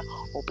been there,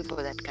 or people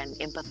that can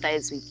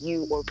empathize with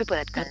you, or people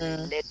that can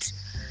relate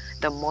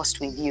the most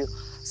with you.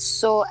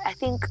 So I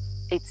think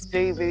it's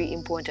very, very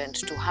important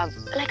to have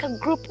like a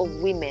group of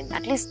women,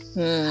 at least.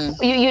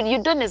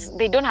 You don't,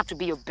 they don't have to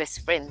be your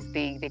best friends.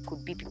 They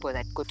could be people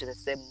that go to the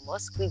same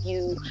mosque with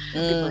you,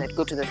 people that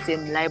go to the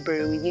same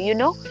library with you, you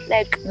know,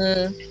 like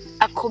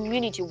a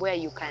community where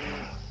you can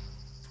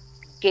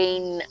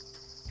gain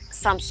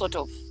some sort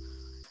of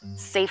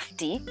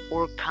safety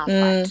or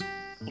comfort,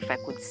 if I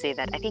could say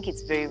that. I think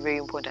it's very, very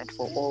important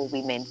for all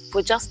women,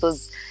 for just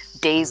those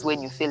days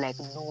when you feel like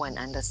no one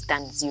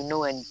understands you, no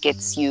one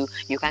gets you.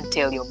 You can't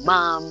tell your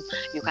mom,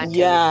 you can't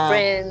tell your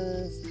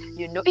friends,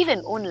 you know,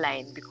 even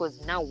online, because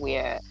now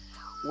we're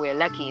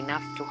lucky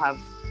enough to have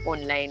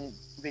online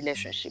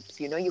relationships.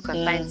 You know, you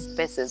can find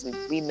spaces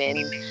with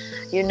women.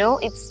 You know,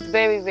 it's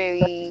very,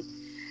 very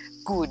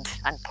good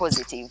and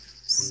positive.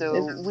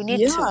 So we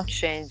need to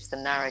change the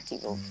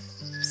narrative of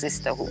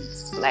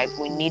sisterhoods. Like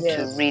we need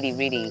to really,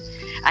 really,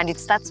 and it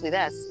starts with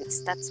us. It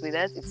starts with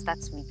us. It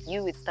starts with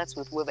you. It starts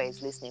with whoever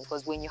is listening.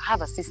 Because when you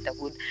have a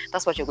sisterhood,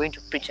 that's what you're going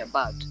to preach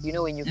about. You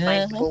know, when you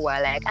find people who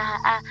are like,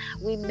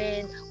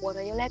 women, what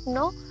are you like?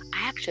 No,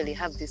 I actually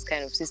have this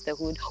kind of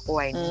sisterhood,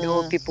 or I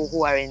know people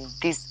who are in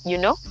this, you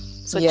know.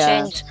 So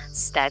change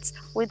starts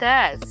with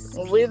us.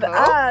 With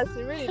us,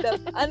 it really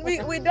does. And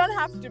we don't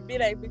have to be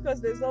like,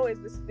 because there's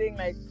always this thing,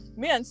 like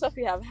me and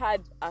Sophie have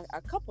had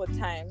a couple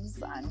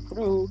times, and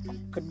through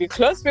could be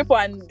close people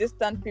and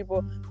distant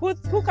people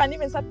who can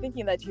even start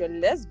thinking that you're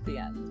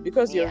lesbian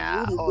because you're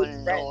really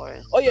good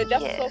friends, or you're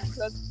just so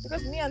close.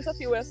 Because me and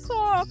Sophie were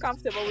so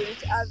comfortable with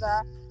each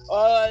other,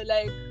 or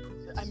like,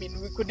 I mean,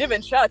 we could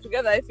even shower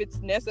together if it's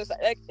necessary.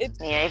 Like it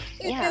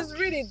is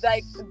really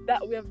like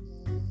that. We're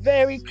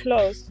very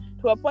close,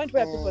 to a point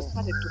where people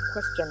started to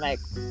question, like,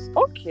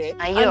 okay,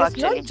 are you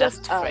actually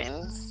just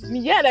friends?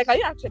 Yeah, like, are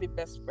you actually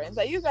best friends?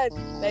 Are you guys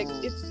like?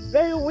 It's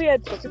very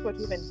weird for people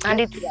to even.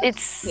 And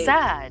it's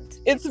sad.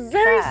 It's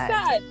very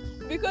sad,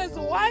 because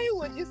why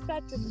would you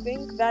start to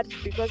think that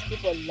because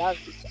people love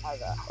each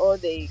other, or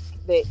they've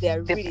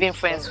really been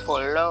friends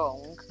for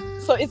long?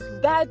 So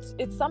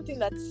it's something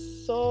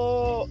that's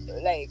so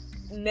like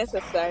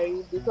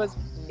necessary, because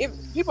if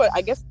people,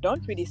 I guess,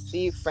 don't really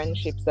see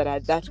friendships that are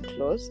that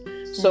close,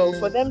 so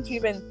for them to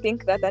even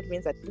think that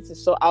means that this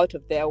is so out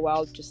of their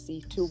world to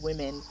see two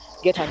women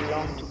get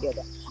along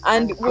together.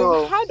 And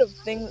we've heard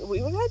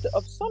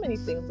of so many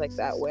things like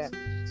that, where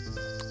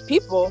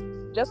people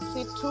just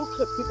see two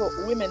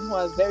women who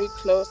are very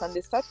close, and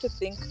they start to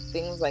think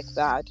things like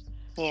that,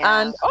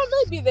 Yeah. And or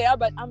maybe they are,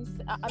 but I'm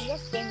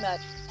just saying that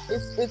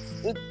it's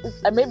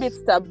maybe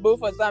it's taboo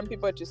for some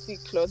people to see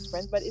close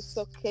friends, but it's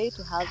okay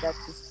to have that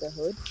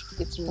sisterhood.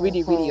 It's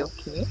really really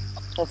okay.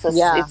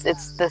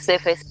 It's the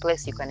safest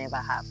place you can ever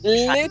have.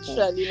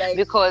 Literally, like,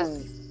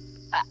 because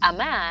a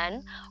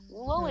man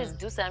will always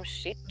do some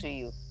shit to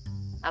you.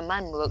 A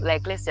man will,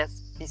 like, let's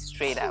just be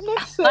straight up.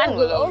 A man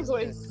will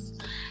always.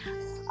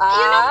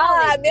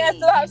 I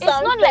still have It's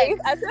some not faith.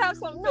 like I still have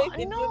some faith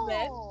in you,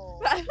 man.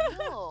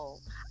 No.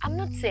 I'm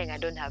not saying I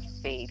don't have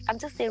faith. I'm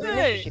just saying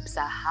relationships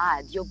are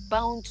hard. You're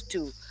bound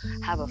to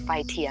have a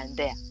fight here and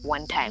there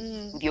one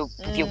time with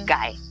your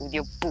guy, with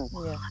your boo.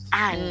 Yeah.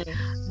 And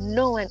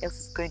no one else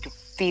is going to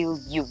feel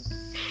you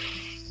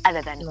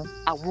other than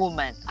a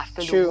woman, a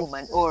fellow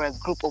woman, or a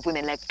group of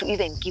women, like, to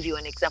even give you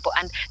an example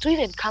and to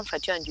even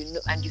comfort you, and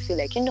you feel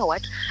like, you know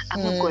what,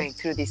 I'm not going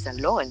through this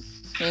alone.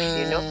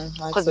 You know,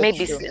 because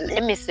maybe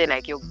let me say,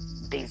 like,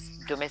 there's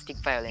domestic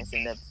violence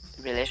in the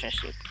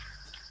relationship.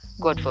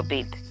 God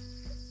forbid.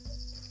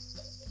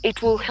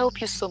 It will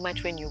help you so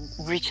much when you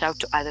reach out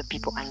to other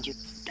people and you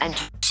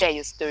share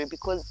your story,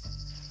 because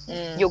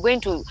you're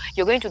going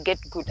to get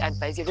good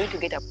advice. You're going to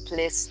get a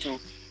place to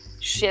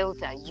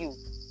shelter you.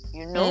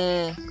 You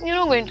know, you're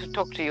not going to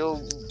talk to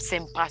your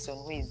same person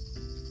who is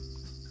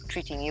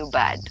treating you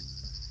bad.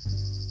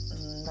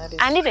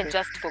 And even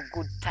just for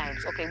good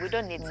times. Okay, we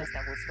don't need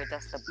sisterhoods for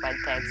just the bad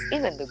times.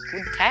 Even the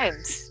good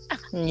times.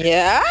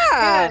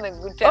 Yeah. Even the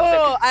good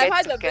times. I've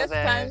had the best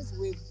times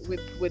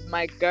with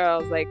my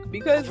girls, like,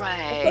 because of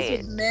course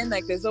with men,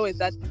 like, there's always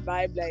that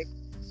vibe, like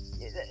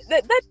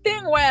that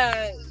thing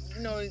where,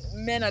 you know,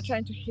 men are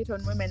trying to hit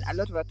on women a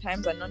lot of the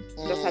times and not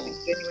just having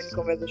genuine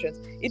conversations.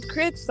 It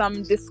creates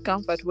some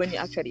discomfort when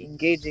you're actually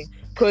engaging,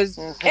 because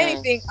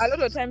anything, a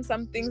lot of times,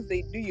 some things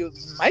they do, you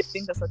might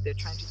think that's what they're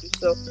trying to do.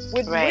 So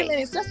with women,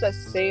 it's just a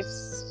safe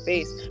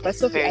space. But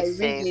Sophie, I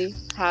really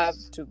have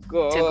to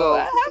go. I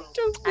have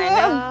to go.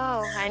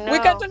 I know. We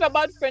can talk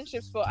about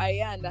friendships for a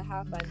year and a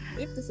half, and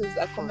if this is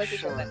a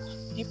conversation that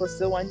people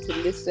still want to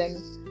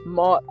listen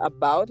more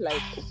about,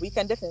 like, we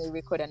can definitely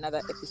record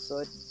another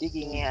episode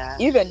digging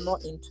even more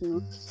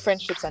into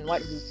friendships and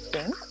what we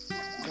think.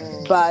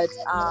 But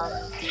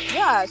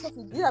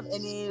Sophie, do you have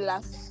any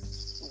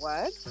last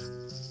words?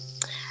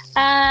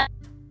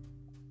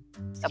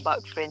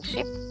 About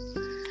friendship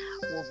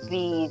would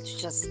be to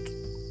just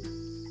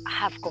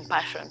have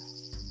compassion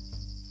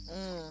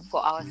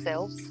for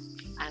ourselves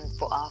and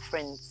for our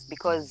friends,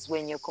 because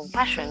when you're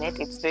compassionate,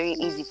 it's very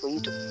easy for you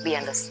to be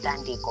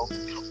understanding of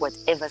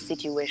whatever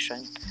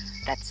situation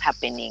that's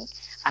happening.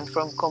 And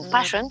from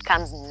compassion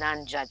comes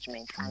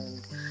non-judgment,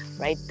 and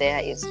right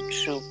there is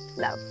true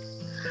love.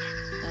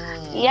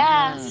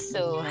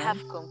 So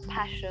have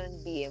compassion,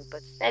 be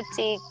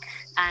empathetic,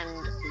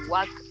 and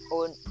work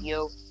on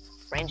your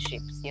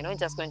friendships. You're not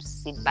just going to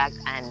sit back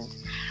and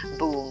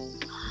boom.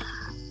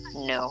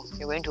 No,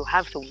 you're going to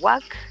have to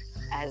work,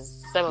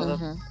 as some of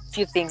the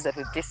few things that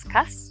we've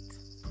discussed.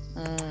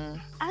 And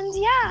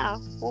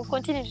we'll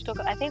continue to talk.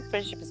 I think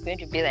friendship is going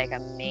to be like a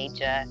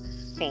major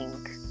thing,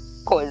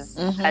 because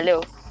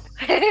hello,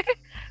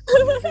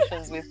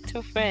 conversations with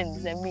two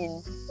friends. I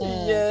mean,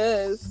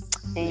 yes.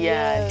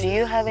 Do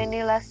you have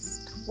any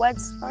last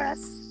words for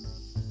us?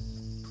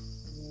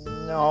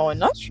 No,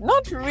 not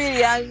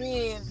really. I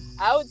mean,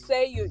 I would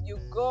say you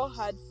go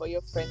hard for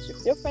your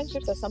friendships. Your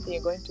friendships are something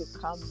you're going to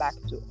come back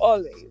to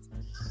always,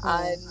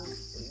 and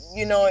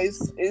you know,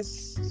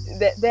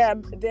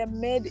 they're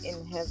made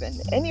in heaven.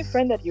 Any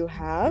friend that you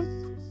have,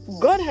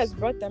 God has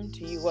brought them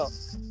to you. Well,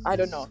 I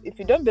don't know. If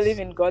you don't believe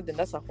in God, then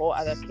that's a whole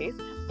other case.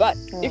 But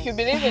if you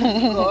believe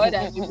in God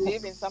and you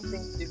believe in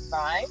something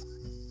divine,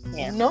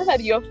 know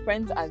that your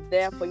friends are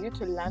there for you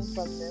to learn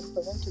from them,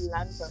 for them to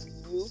learn from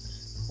you.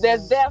 They're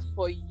there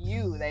for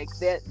you. Like,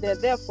 they're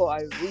there for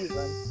a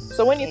reason.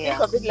 So when you think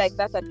of it like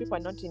that people are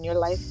not in your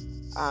life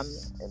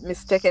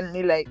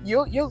mistakenly, like,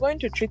 you're going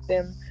to treat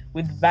them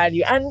with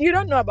value, and you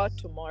don't know about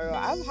tomorrow.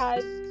 I've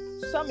had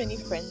so many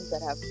friends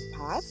that have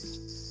passed,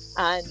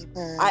 and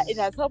it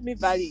has helped me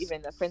value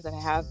even the friends that I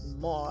have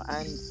more.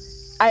 And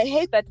I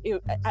hate that you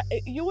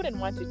wouldn't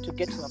want it to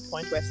get to a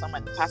point where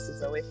someone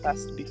passes away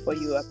first before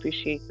you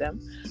appreciate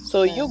them.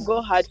 So you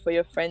go hard for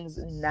your friends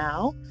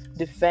now,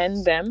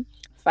 defend them,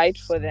 fight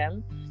for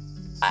them,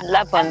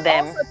 love on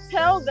them. Also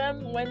tell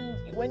them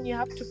when you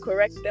have to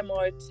correct them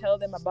or tell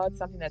them about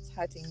something that's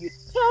hurting you.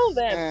 Tell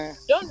them.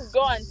 Don't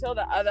go and tell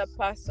the other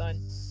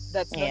person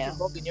that's not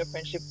involved in your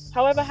friendship.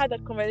 However, had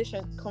that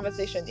conversation,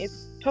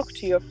 talk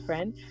to your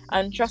friend,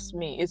 and trust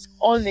me, it's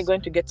only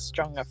going to get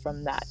stronger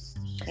from that.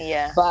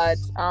 But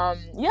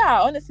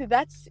honestly,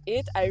 that's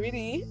it. I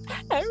really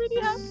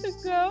have to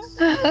go.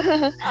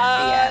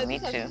 Me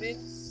too.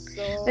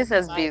 This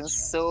has been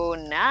so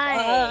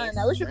nice.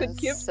 I wish we could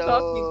keep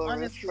talking.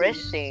 Honestly,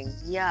 refreshing.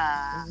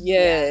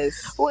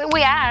 Yes.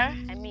 We are.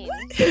 I mean,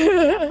 we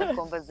have the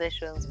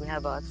conversations. We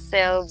have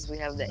ourselves. We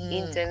have the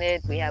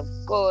internet. We have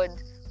God.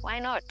 Why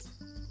not?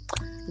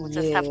 We'll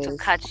just have to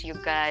catch you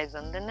guys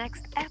on the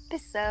next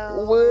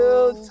episode.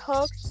 We'll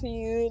talk to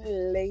you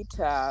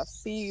later.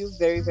 See you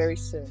very, very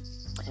soon.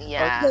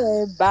 Yeah.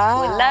 Okay,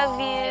 bye. We love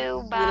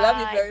you. Bye. We love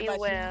you very Be much.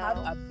 well. Have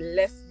a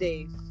blessed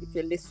day if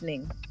you're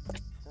listening.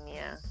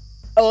 Yeah.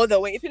 All the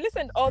way. If you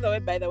listened all the way,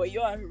 by the way,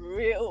 you're a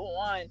real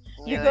one.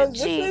 You're a Because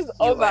this G. is You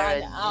over are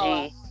an a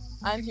hour. G.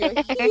 And you're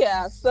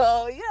here.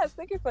 So yes,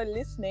 thank you for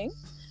listening.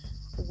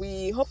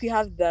 We hope you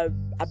have a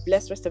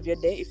blessed rest of your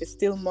day. If it's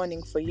still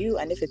morning for you,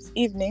 and if it's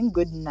evening,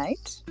 good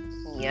night.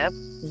 Yep.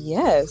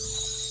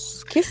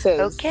 Yes. Kisses.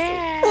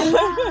 Okay.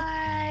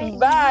 Bye.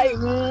 Bye.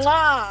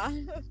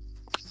 Mwah.